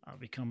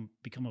 become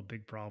a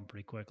big problem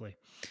pretty quickly.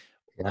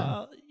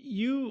 Yeah.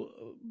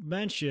 You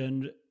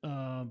mentioned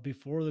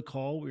before the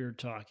call we were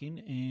talking,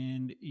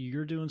 and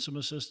you're doing some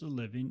assisted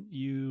living.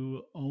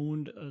 You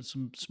owned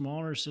some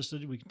smaller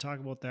assisted. We can talk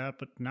about that,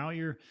 but now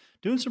you're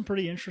doing some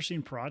pretty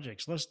interesting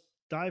projects. Let's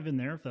dive in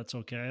there if that's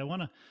okay. I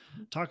want to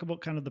talk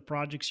about kind of the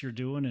projects you're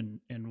doing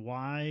and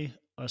why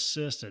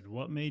assisted.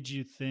 What made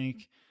you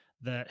think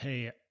that,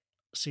 hey,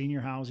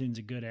 senior housing is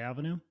a good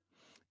avenue,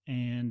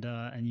 and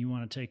you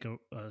want to take a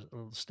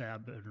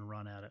stab and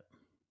run at it?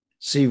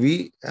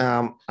 See,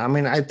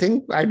 I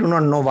think I do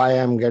not know why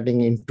I'm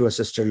getting into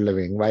assisted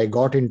living, why I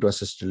got into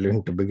assisted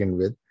living to begin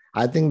with.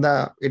 I think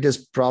that it is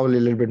probably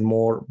a little bit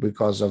more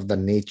because of the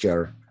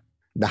nature,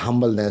 the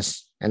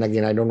humbleness. And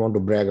again, I don't want to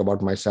brag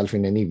about myself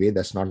in any way.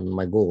 That's not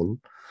my goal.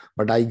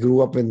 but I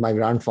grew up with my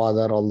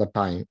grandfather all the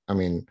time. I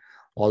mean,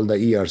 all the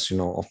years,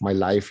 of my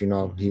life, he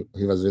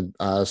was with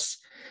us.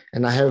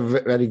 And I have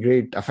very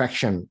great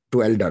affection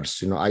to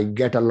elders. I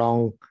get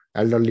along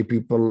elderly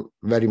people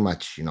very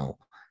much.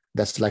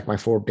 That's like my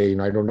forte.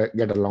 I don't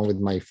get along with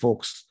my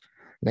folks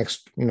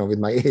next, with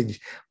my age,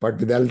 but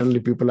with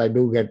elderly people, I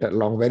do get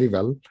along very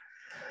well.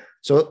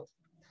 So,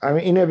 I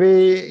mean, in a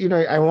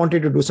way, I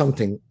wanted to do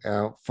something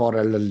for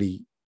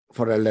elderly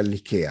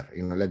care.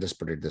 Let's just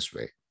put it this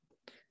way.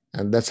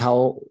 And that's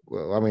how,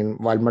 I mean,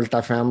 while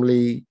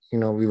multifamily,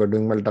 we were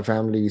doing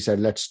multifamily, we said,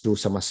 let's do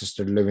some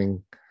assisted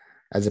living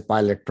as a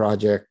pilot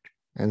project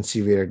and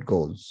see where it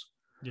goes.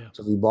 Yeah.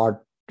 So we bought,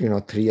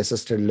 3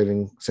 assisted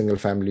living single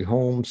family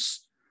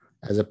homes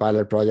as a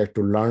pilot project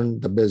to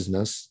learn the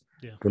business,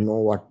 to know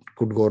what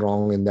could go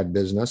wrong in that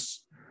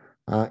business.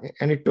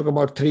 And it took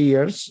about 3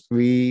 years.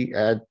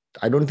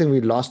 I don't think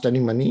we lost any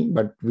money,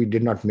 but we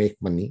did not make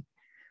money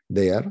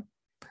there,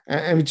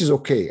 and which is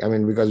okay. I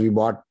mean, because we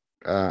bought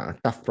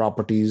tough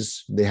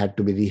properties, they had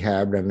to be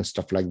rehabbed and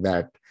stuff like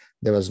that.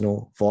 There was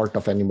no fault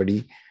of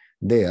anybody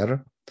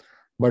there,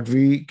 but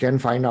we can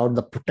find out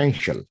the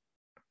potential.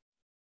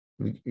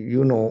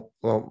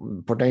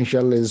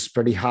 Potential is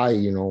pretty high.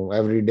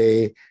 Every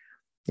day,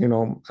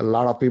 a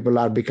lot of people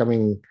are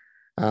becoming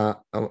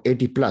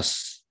 80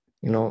 plus.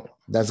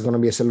 That's going to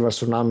be a silver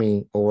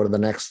tsunami over the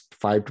next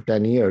 5 to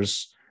 10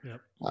 years.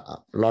 Yep. A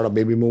lot of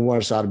baby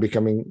movers are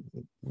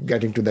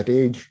getting to that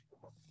age,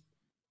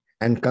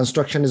 and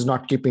construction is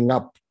not keeping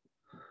up.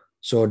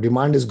 So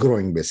demand is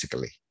growing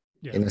basically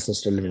in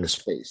assisted living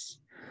space.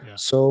 Yeah.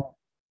 So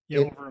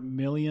over 1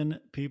 million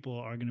people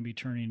are going to be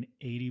turning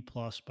 80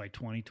 plus by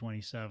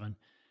 2027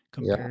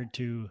 compared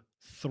to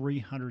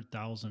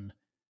 300,000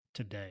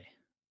 today.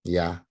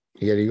 Yeah.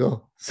 Here you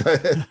go. So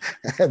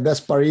that's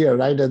per year,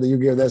 right? And you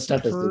give that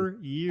statistic. Per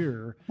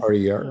year.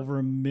 Over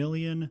 1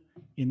 million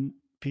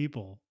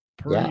people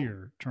per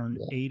year turn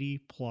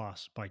 80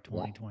 plus by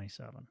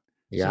 2027.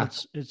 Yeah.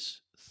 So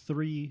it's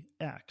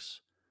 3x.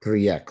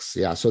 3x.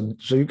 Yeah. So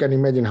you can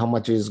imagine how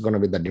much is going to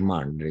be the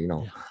demand,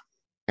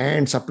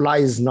 and supply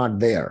is not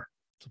there.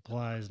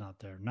 Supply is not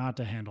there, not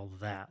to handle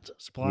that.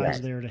 Supply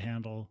is there to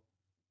handle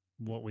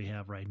what we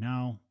have right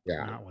now,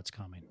 not what's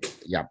coming.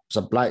 Yeah.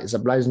 Supply is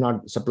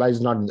not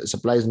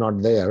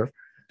there.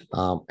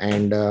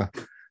 And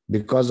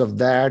because of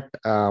that,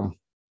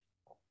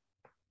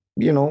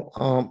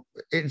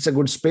 it's a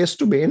good space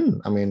to be in.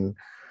 I mean,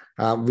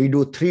 we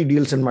do 3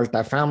 deals in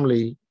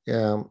multifamily.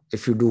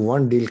 If you do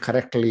 1 deal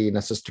correctly in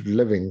assisted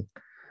living,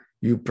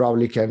 you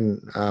probably can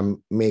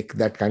make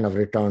that kind of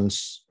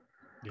returns.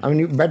 I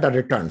mean, better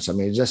returns. I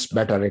mean, just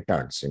better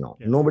returns.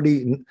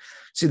 Nobody.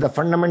 See, the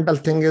fundamental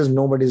thing is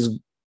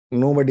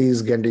nobody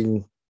is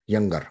getting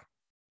younger.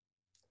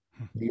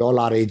 We all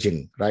are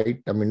aging,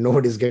 right? I mean,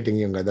 nobody's getting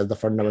younger. That's the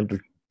fundamental,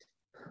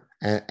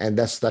 and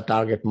that's the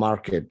target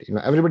market.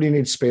 Everybody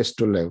needs space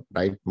to live,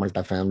 right?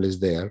 Multifamily is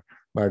there,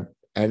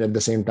 and at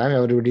the same time,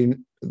 everybody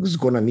is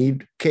going to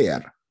need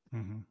care.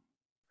 Mm-hmm.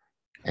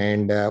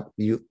 And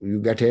you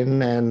get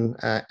in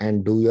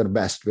and do your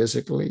best,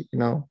 basically.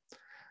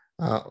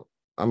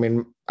 I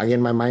mean,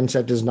 again, my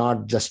mindset is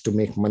not just to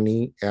make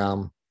money,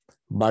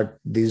 but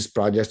these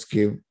projects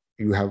you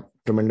have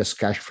tremendous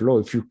cash flow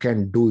if you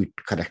can do it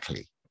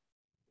correctly.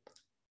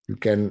 You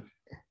can,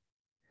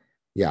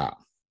 yeah.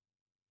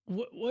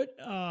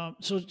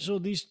 So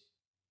these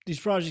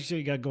projects that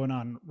you got going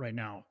on right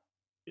now,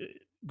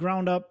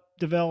 ground up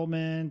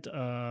development,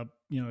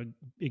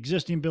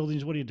 existing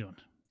buildings, what are you doing?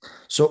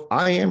 So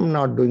I am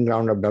not doing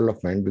ground up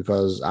development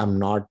because I'm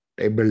not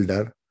a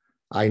builder.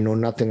 I know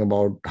nothing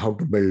about how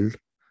to build.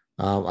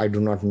 I do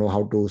not know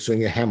how to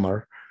swing a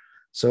hammer.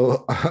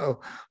 So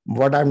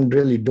what I'm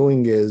really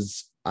doing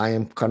is I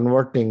am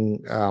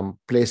converting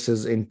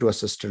places into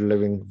assisted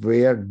living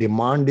where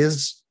demand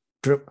is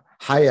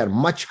higher,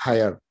 much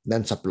higher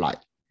than supply.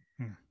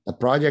 The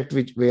project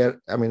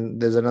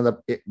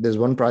there's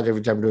one project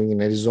which I'm doing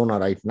in Arizona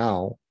right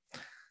now.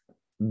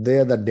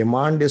 There, the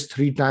demand is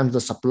 3 times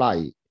the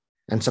supply,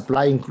 and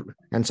supply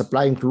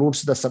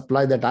includes the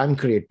supply that I'm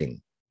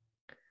creating.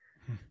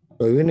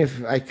 So even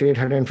if I create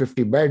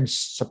 150 beds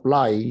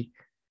supply,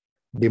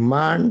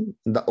 demand,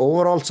 the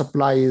overall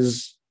supply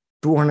is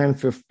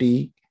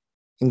 250,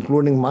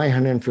 including my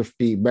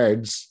 150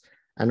 beds,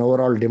 and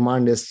overall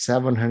demand is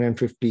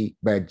 750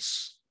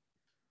 beds.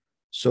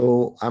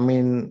 So, I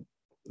mean,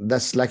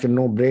 that's like a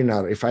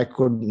no-brainer. If I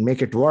could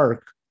make it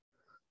work,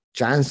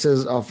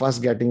 chances of us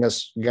getting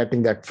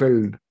that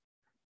filled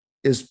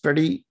is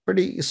pretty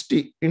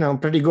steep,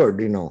 pretty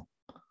good,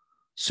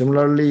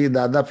 Similarly,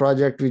 the other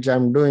project which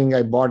I'm doing,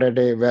 I bought at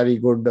a very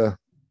good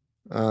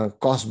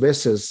cost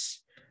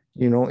basis,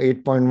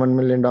 $8.1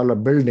 million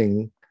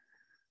building.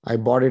 I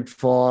bought it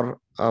for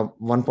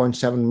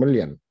 $1.7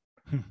 million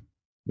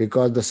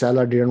because the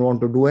seller didn't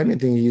want to do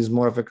anything. He's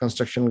more of a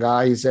construction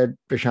guy. He said,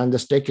 Prashant,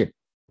 just take it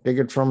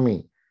from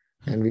me.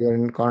 And we were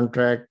in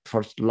contract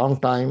for a long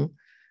time.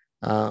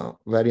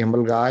 Very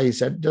humble guy. He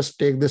said, just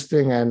take this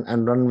thing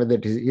and run with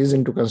it. He's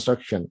into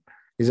construction.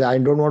 He said, I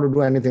don't want to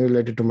do anything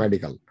related to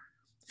medical.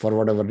 for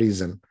whatever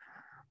reason.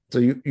 So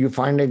you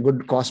find a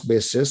good cost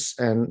basis,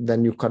 and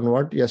then you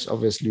convert. Yes,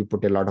 obviously you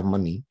put a lot of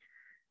money.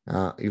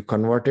 You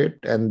convert it,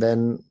 and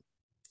then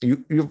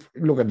you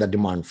look at the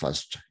demand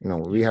first.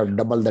 We Yeah. have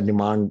double the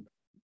demand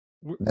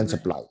Where, than where,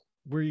 supply.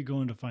 where are you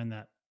going to find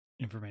that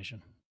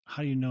information?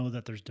 How do you know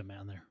that there's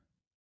demand there?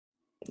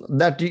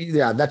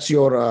 That's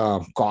your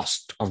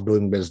cost of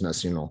doing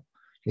business.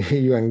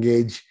 You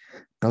engage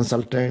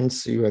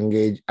consultants. You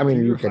engage. I So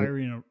mean, you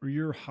can.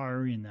 you're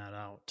hiring that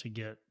out to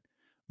get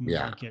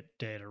Yeah. market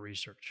data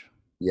research.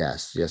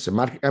 Yes.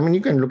 I mean,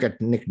 you can look at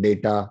Nick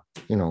data.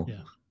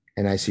 Yeah.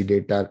 NIC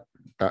data.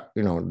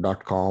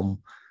 .com.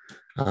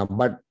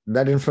 But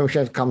that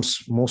information comes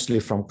mostly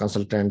from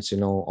consultants,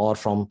 or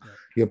from Yep.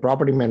 your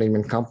property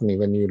management company.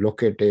 When you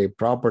locate a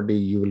property,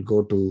 you will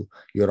go to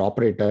your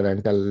operator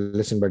and tell,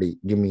 listen, buddy,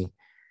 give me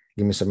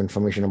some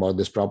information about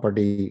this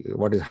property.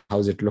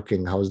 How's it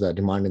looking? How's the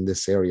demand in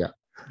this area?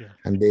 Yeah.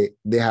 And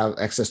they have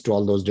access to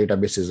all those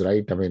databases,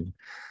 right? I mean,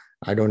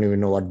 I don't even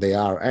know what they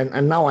are.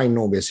 And now I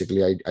know.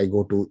 Basically, I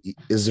go to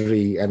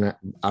ISRI, and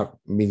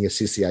being a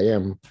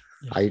CCIM,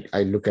 Yeah.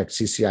 I look at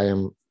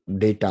CCIM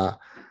data,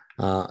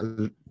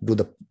 do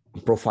the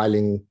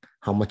profiling.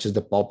 How much is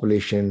the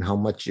population? How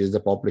much is the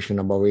population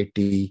above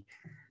 80?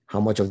 How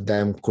much of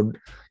them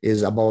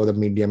is above the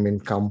medium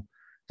income?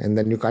 And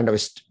then you kind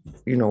of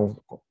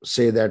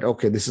say that,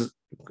 okay, this is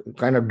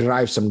kind of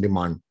derive some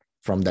demand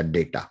from that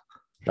data,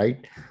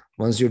 right?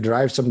 Once you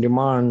derive some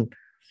demand,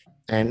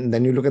 and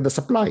then you look at the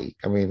supply.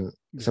 I mean,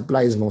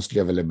 supply is mostly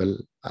available,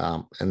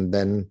 and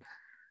then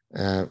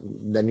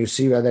you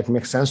see whether it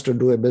makes sense to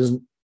do a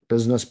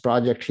business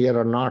project here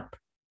or not,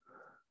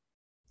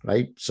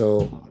 right?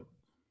 So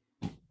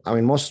I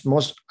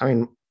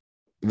mean,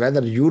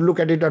 whether you look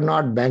at it or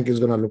not, bank is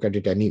going to look at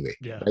it anyway,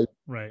 Yeah. right?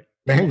 Right.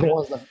 Bank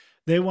wants the.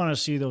 They want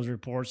to see those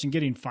reports, and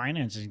getting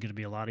finance is going to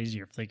be a lot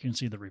easier if they can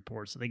see the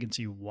reports. So they can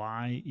see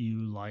why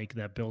you like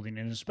that building,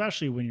 and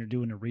especially when you're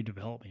doing a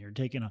redevelopment, you're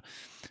taking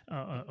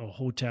a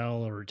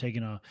hotel or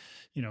taking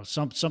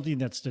something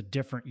that's a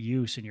different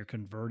use and you're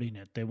converting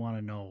it. They want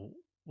to know,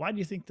 why do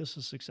you think this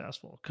is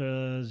successful?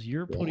 Because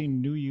you're Yeah.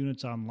 putting new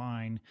units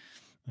online,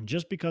 and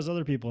just because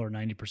other people are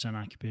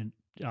 90%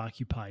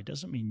 occupied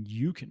doesn't mean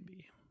you can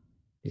be.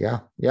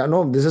 Yeah,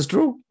 no, this is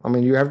true. I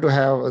mean, you have to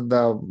have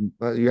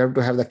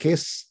the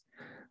case.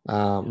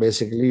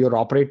 Basically, your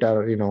operator.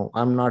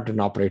 I'm not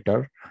an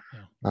operator.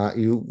 Yeah.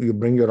 You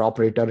bring your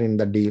operator in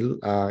the deal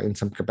in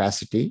some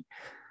capacity,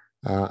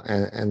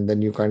 and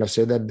then you kind of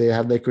say that they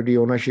have the equity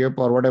ownership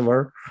or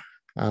whatever,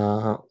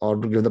 or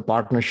to give the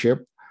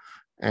partnership,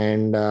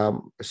 and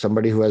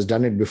somebody who has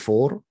done it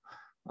before.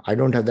 I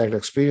don't have that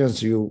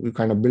experience. You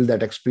kind of build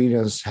that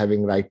experience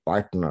having right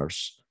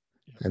partners,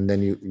 and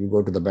then you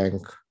go to the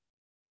bank.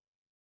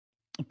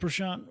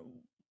 Prashant,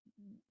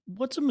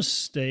 what's a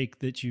mistake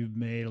that you've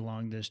made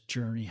along this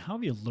journey? How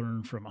have you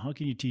learned from it? How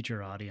can you teach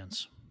our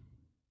audience?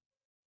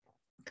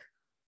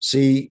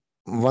 See,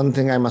 one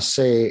thing I must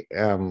say,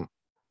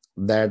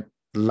 that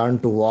learn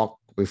to walk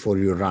before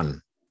you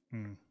run,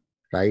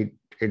 right?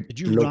 Did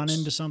you run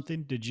into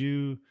something? Did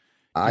you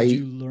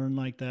learn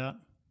like that?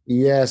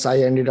 Yes, I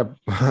ended up,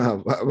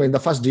 I mean, the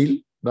first deal,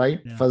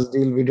 right? Yeah. First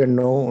deal, we didn't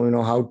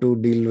know, how to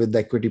deal with the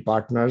equity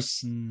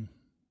partners,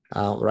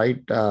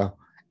 right?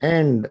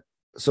 And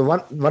so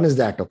one is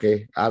that,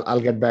 okay,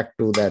 I'll get back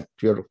to that,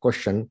 your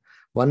question.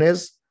 One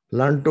is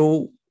learn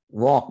to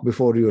walk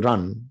before you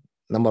run,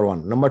 number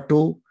one. Number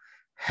two,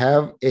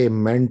 have a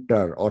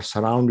mentor or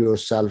surround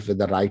yourself with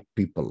the right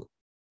people.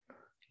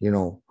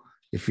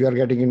 If you are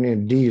getting in a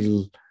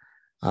deal,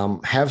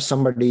 have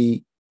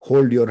somebody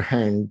hold your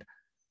hand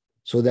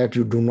so that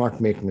you do not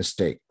make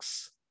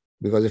mistakes.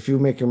 Because if you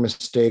make a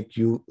mistake,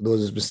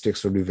 those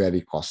mistakes will be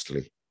very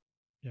costly.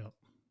 Yeah.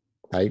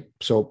 Right.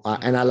 So,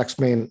 and I'll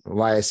explain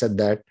why I said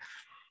that.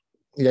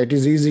 Yeah, it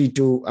is easy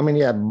to,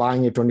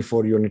 buying a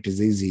 24 unit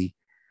is easy,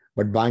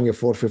 but buying a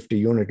 450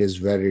 unit is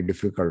very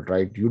difficult,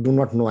 right? You do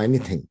not know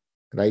anything,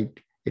 right?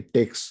 It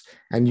takes,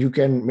 and you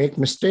can make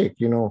mistake,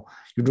 you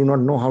do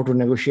not know how to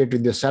negotiate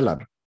with your seller.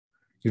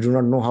 You do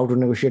not know how to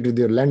negotiate with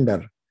your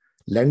lender.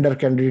 Lender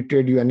can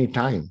retrade you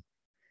anytime.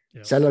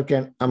 Yep. Seller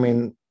can,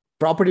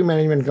 property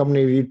management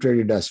company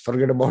retraded us,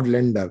 forget about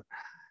lender.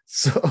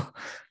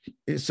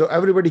 So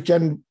everybody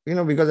can,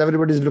 because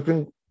everybody is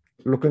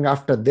looking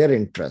after their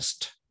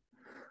interest.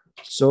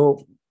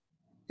 So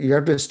you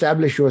have to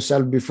establish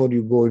yourself before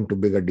you go into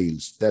bigger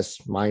deals.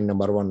 That's my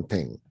number one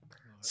thing.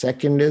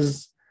 Second,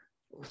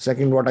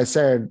 what I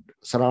said,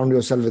 surround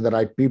yourself with the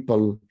right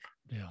people,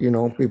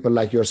 people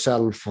like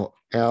yourself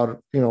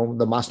or,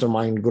 the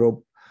mastermind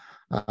group.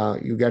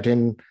 You get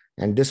in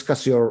and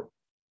discuss your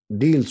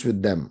deals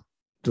with them.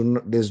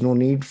 There's no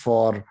need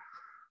for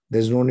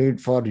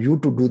you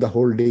to do the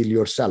whole deal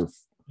yourself.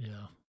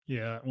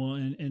 Yeah. Well,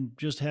 and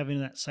just having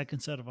that second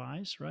set of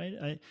eyes,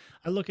 right?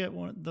 I look at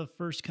the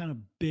first kind of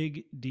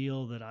big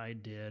deal that I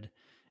did,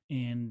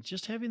 and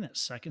just having that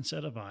second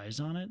set of eyes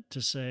on it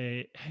to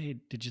say, hey,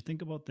 did you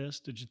think about this?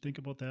 Did you think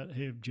about that?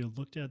 Hey, have you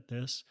looked at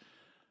this?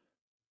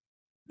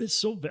 It's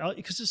so valuable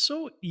because it's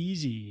so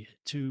easy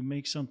to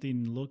make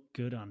something look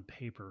good on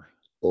paper,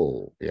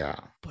 Oh, yeah.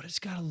 but it's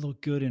got to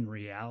look good in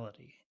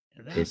reality.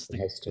 And It that's the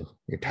has to.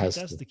 It right. has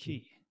That's to. the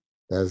key.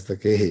 That's the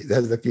key.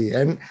 That's the key.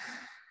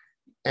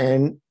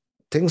 And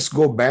things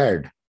go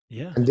bad,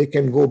 Yeah. and they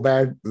can go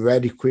bad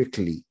very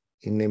quickly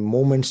in a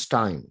moment's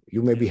time.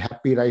 You may be Yeah.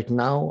 happy right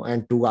now,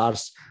 and 2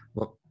 hours,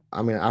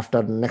 I mean,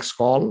 after the next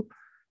call,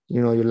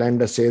 your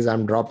lender says,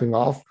 I'm dropping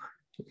off.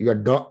 You're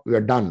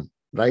done,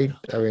 right?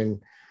 Yeah. I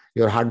mean,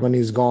 your hard money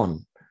is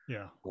gone.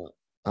 Yeah.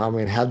 I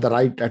mean, have the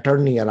right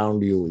attorney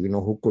around you,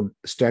 who could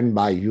stand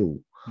by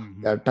you.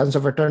 Hmm. There are tons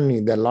of attorney.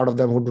 There are a lot of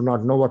them who do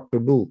not know what to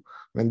do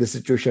when the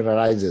situation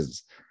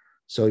arises.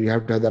 So you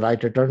have to have the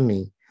right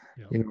attorney,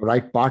 Yeah.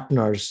 right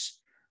partners,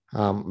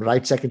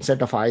 right second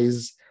set of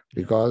eyes,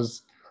 Yeah.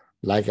 because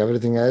like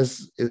everything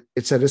else,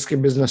 it's a risky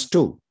business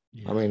too.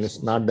 Yeah. I mean, it's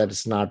Absolutely. not that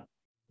it's not,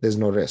 there's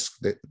no risk.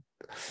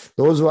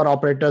 Those who are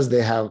operators,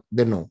 they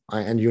know,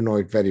 and you know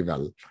it very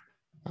well,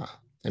 uh,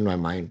 in my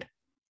mind.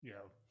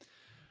 Yeah.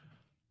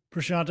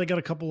 Prashant, I got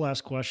a couple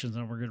last questions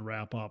and we're going to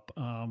wrap up.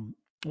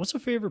 What's a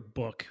favorite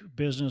book?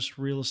 Business,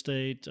 real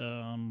estate,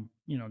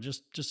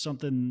 just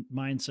something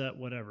mindset,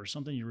 whatever,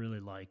 something you really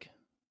like.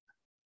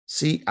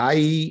 See,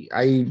 I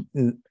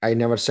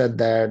never said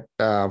that.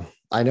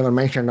 I never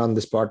mentioned on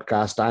this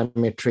podcast.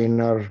 I'm a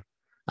trainer.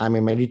 I'm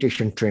a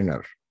meditation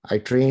trainer. I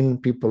train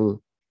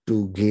people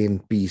to gain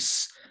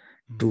peace.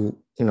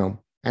 Mm,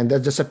 And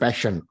that's just a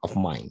passion of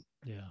mine.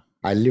 yeah.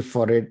 I live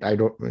for it. I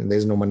don't.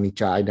 There's no money.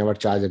 I never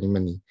charge any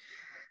money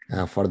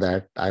for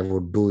that. I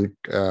would do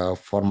it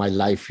for my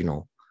life.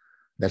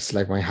 That's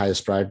like my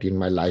highest priority in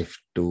my life,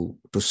 to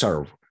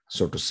serve,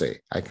 so to say.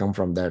 I come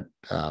from that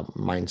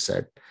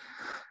mindset.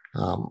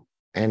 Um,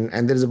 and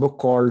there is a book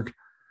called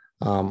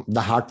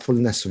The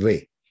Heartfulness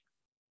Way.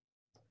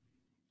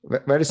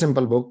 Very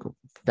simple book,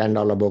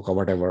 $10 book or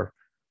whatever.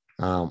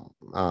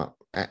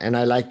 And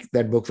I like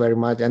that book very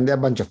much. And there are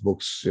a bunch of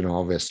books,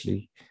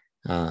 obviously.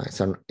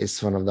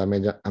 It's one of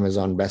the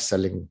Amazon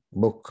best-selling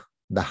book,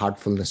 The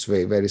Heartfulness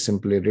Way, very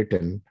simply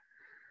written.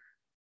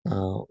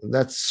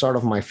 That's sort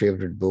of my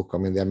favorite book. I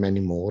mean, there are many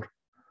more.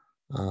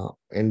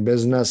 In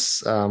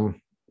business,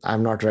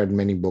 I've not read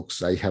many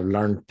books. I have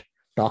learned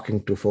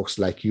talking to folks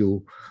like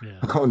you Yeah.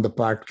 on the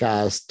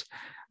podcast,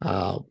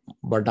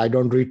 but I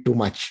don't read too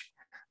much.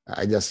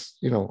 I just,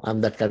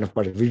 I'm that kind of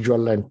person,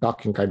 visual and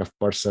talking kind of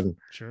person,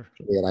 Sure.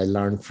 where I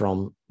learn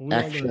from Well, we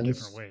all learn different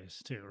actions.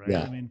 ways too, right? I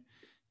Yeah, mean,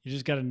 you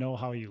just got to know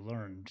how you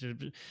learn.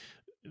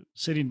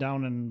 Sitting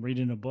down and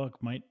reading a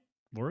book might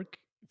work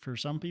for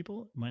some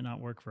people, it might not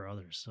work for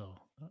others.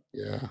 So,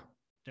 yeah.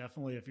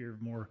 definitely, if you're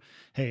more,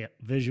 hey,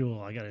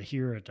 visual, I got to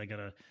hear it, I got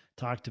to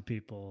talk to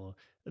people,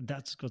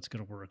 that's what's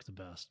going to work the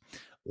best.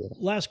 Yeah.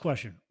 Last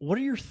question. What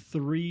are your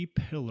three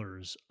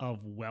pillars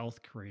of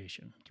wealth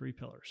creation? Three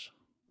pillars.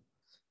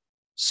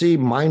 See,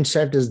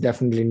 mindset is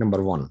definitely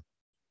number one.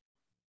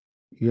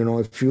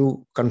 If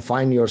you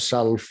confine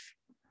yourself,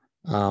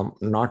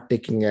 not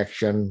taking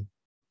action,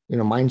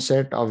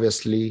 mindset,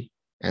 obviously,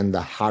 and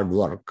the hard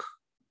work.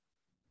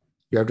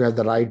 You have to have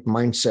the right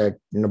mindset,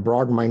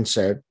 broad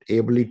mindset,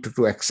 ability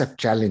to accept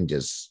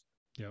challenges,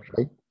 Yep.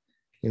 right?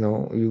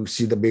 You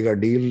see the bigger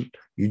deal,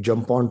 you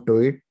jump onto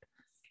it.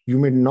 You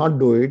may not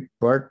do it,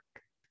 but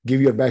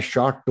give your best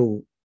shot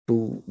to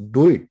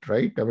do it,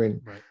 right? I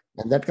mean, Right.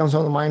 and that comes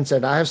from the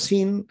mindset. I have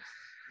seen.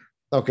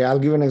 Okay, I'll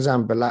give an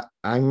example.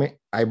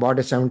 I bought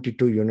a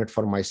 72 unit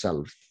for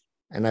myself,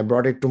 and I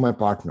brought it to my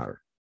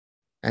partner,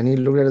 and he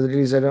looked at it.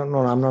 He said,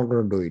 "No, I'm not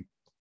going to do it."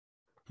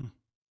 Hmm.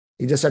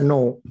 He just said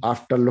no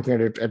after looking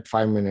at it at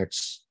 5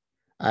 minutes.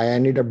 I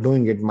ended up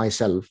doing it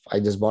myself. I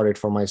just bought it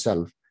for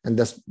myself. And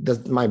that's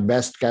my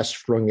best cash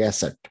flowing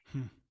asset.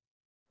 Hmm.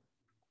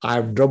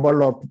 I've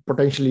doubled or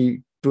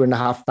potentially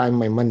 2.5 times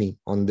my money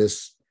on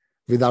this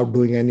without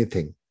doing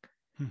anything.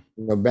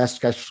 Hmm.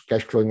 Best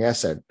cash flowing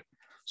asset.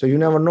 So you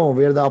never know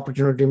where the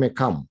opportunity may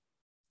come.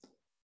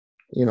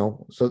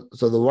 So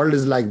the world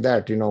is like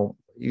that.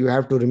 You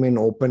have to remain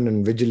open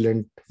and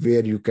vigilant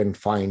where you can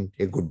find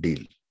a good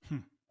deal. Hmm.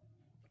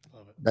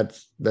 Love it.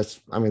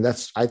 That's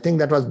I think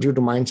that was due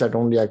to mindset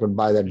only I could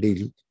buy that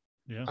deal.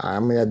 Yeah. I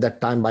mean, at that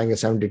time, buying a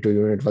 72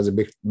 unit was a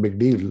big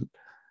deal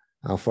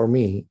for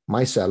me,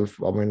 myself,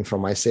 I mean,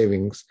 from my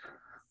savings.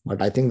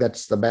 But I think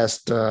that's the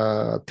best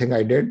thing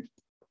I did.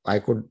 I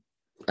could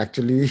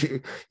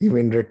actually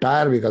even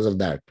retire because of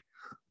that.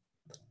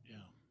 Yeah.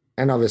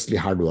 And obviously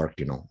hard work,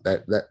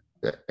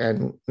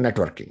 and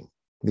networking.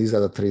 These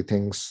are the three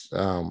things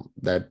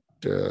that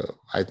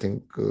I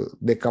think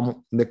they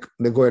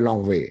go a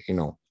long way.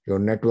 Your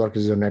network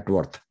is your net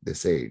worth, they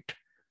say it.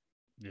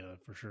 Yeah,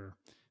 for sure.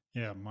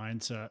 Yeah,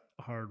 mindset,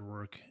 hard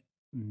work,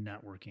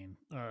 networking.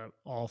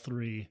 All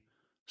three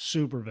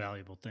super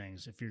valuable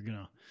things if you're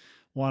gonna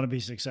want to be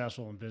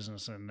successful in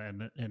business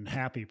and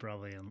happy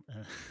probably.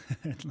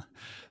 And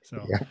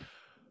so, Yeah.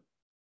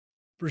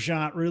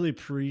 Prashant, really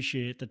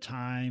appreciate the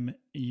time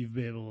you've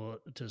been able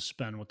to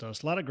spend with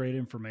us. A lot of great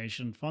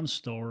information, fun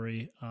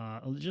story.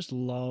 I just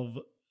love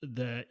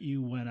that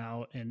you went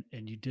out and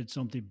you did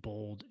something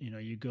bold.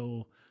 You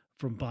go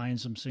from buying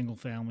some single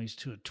families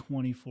to a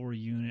 24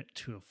 unit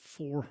to a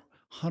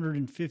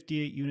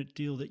 458 unit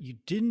deal that you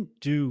didn't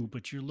do,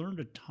 but you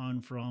learned a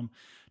ton from,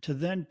 to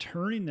then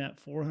turning that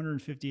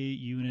 458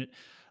 unit,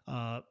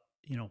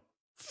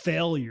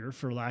 failure,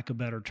 for lack of a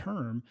better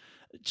term,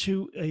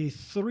 to a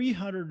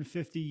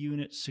 350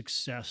 unit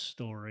success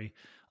story.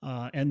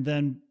 And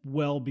then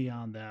well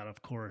beyond that,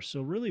 of course.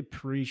 So really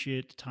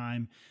appreciate the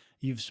time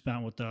you've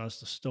spent with us,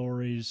 the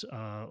stories,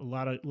 a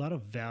lot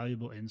of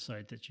valuable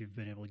insight that you've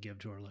been able to give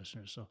to our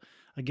listeners. So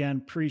again,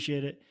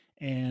 appreciate it.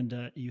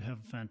 And you have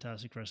a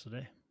fantastic rest of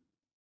the day.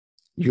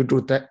 You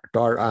too,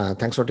 Todd.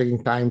 Thanks for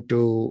taking time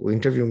to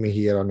interview me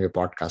here on your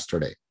podcast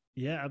today.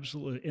 Yeah,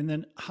 absolutely. And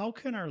then how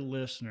can our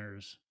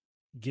listeners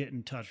get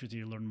in touch with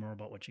you, learn more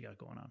about what you got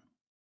going on?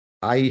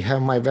 I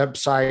have my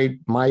website,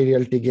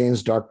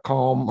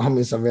 myrealtygains.com. I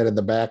mean, somewhere at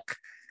the back,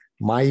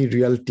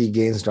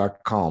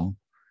 myrealtygains.com.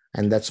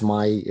 And that's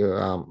my,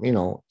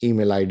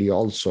 email ID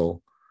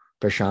also,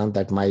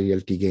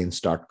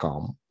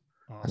 prashant@myrealtygains.com.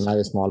 Awesome. And I have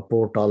a small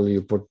portal.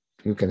 You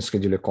can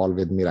schedule a call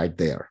with me right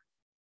there.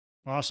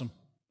 Awesome.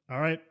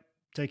 All right.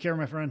 Take care,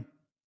 my friend.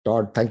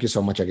 Todd, thank you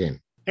so much again.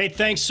 Hey,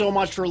 thanks so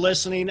much for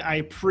listening. I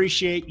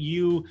appreciate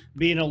you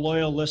being a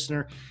loyal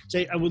listener.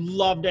 I would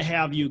love to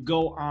have you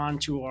go on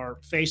to our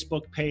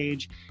Facebook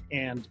page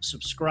and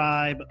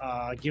subscribe,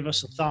 give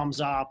us a thumbs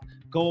up,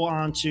 go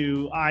on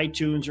to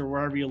iTunes or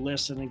wherever you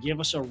listen and give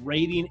us a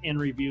rating and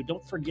review.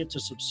 Don't forget to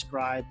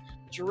subscribe.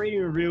 Your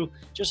rating and review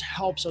just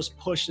helps us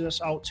push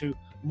this out to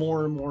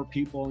more and more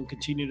people and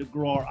continue to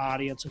grow our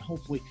audience and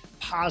hopefully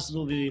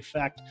positively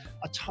affect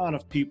a ton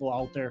of people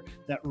out there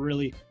that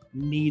really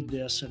need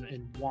this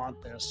and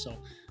want this. So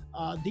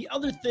the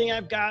other thing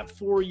I've got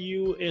for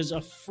you is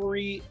a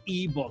free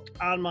ebook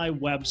on my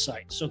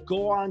website. So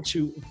go on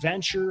to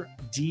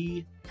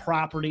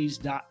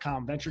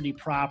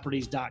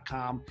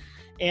venturedproperties.com,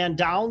 and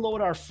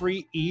download our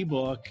free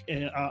ebook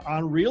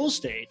on real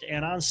estate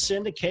and on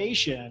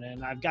syndication.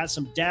 And I've got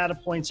some data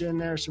points in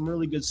there, some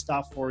really good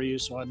stuff for you.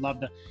 So I'd love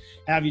to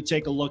have you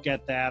take a look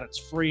at that. It's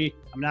free.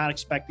 I'm not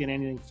expecting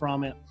anything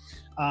from it.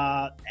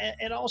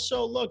 And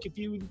also, look, if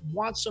you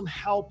want some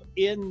help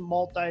in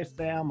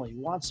multifamily,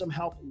 want some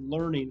help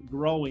learning,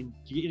 growing,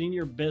 getting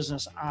your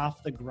business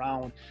off the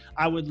ground,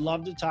 I would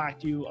love to talk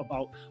to you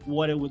about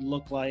what it would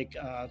look like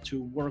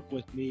to work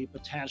with me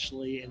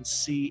potentially and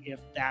see if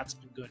that's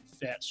a good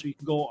fit. So you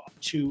can go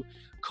to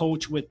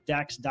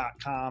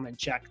coachwithdex.com and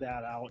check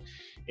that out,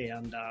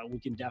 and we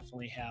can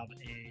definitely have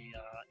a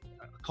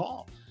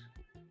call.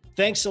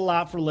 Thanks a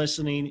lot for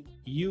listening.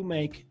 You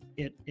make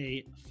it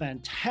a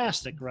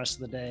fantastic rest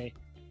of the day.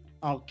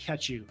 I'll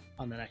catch you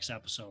on the next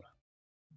episode.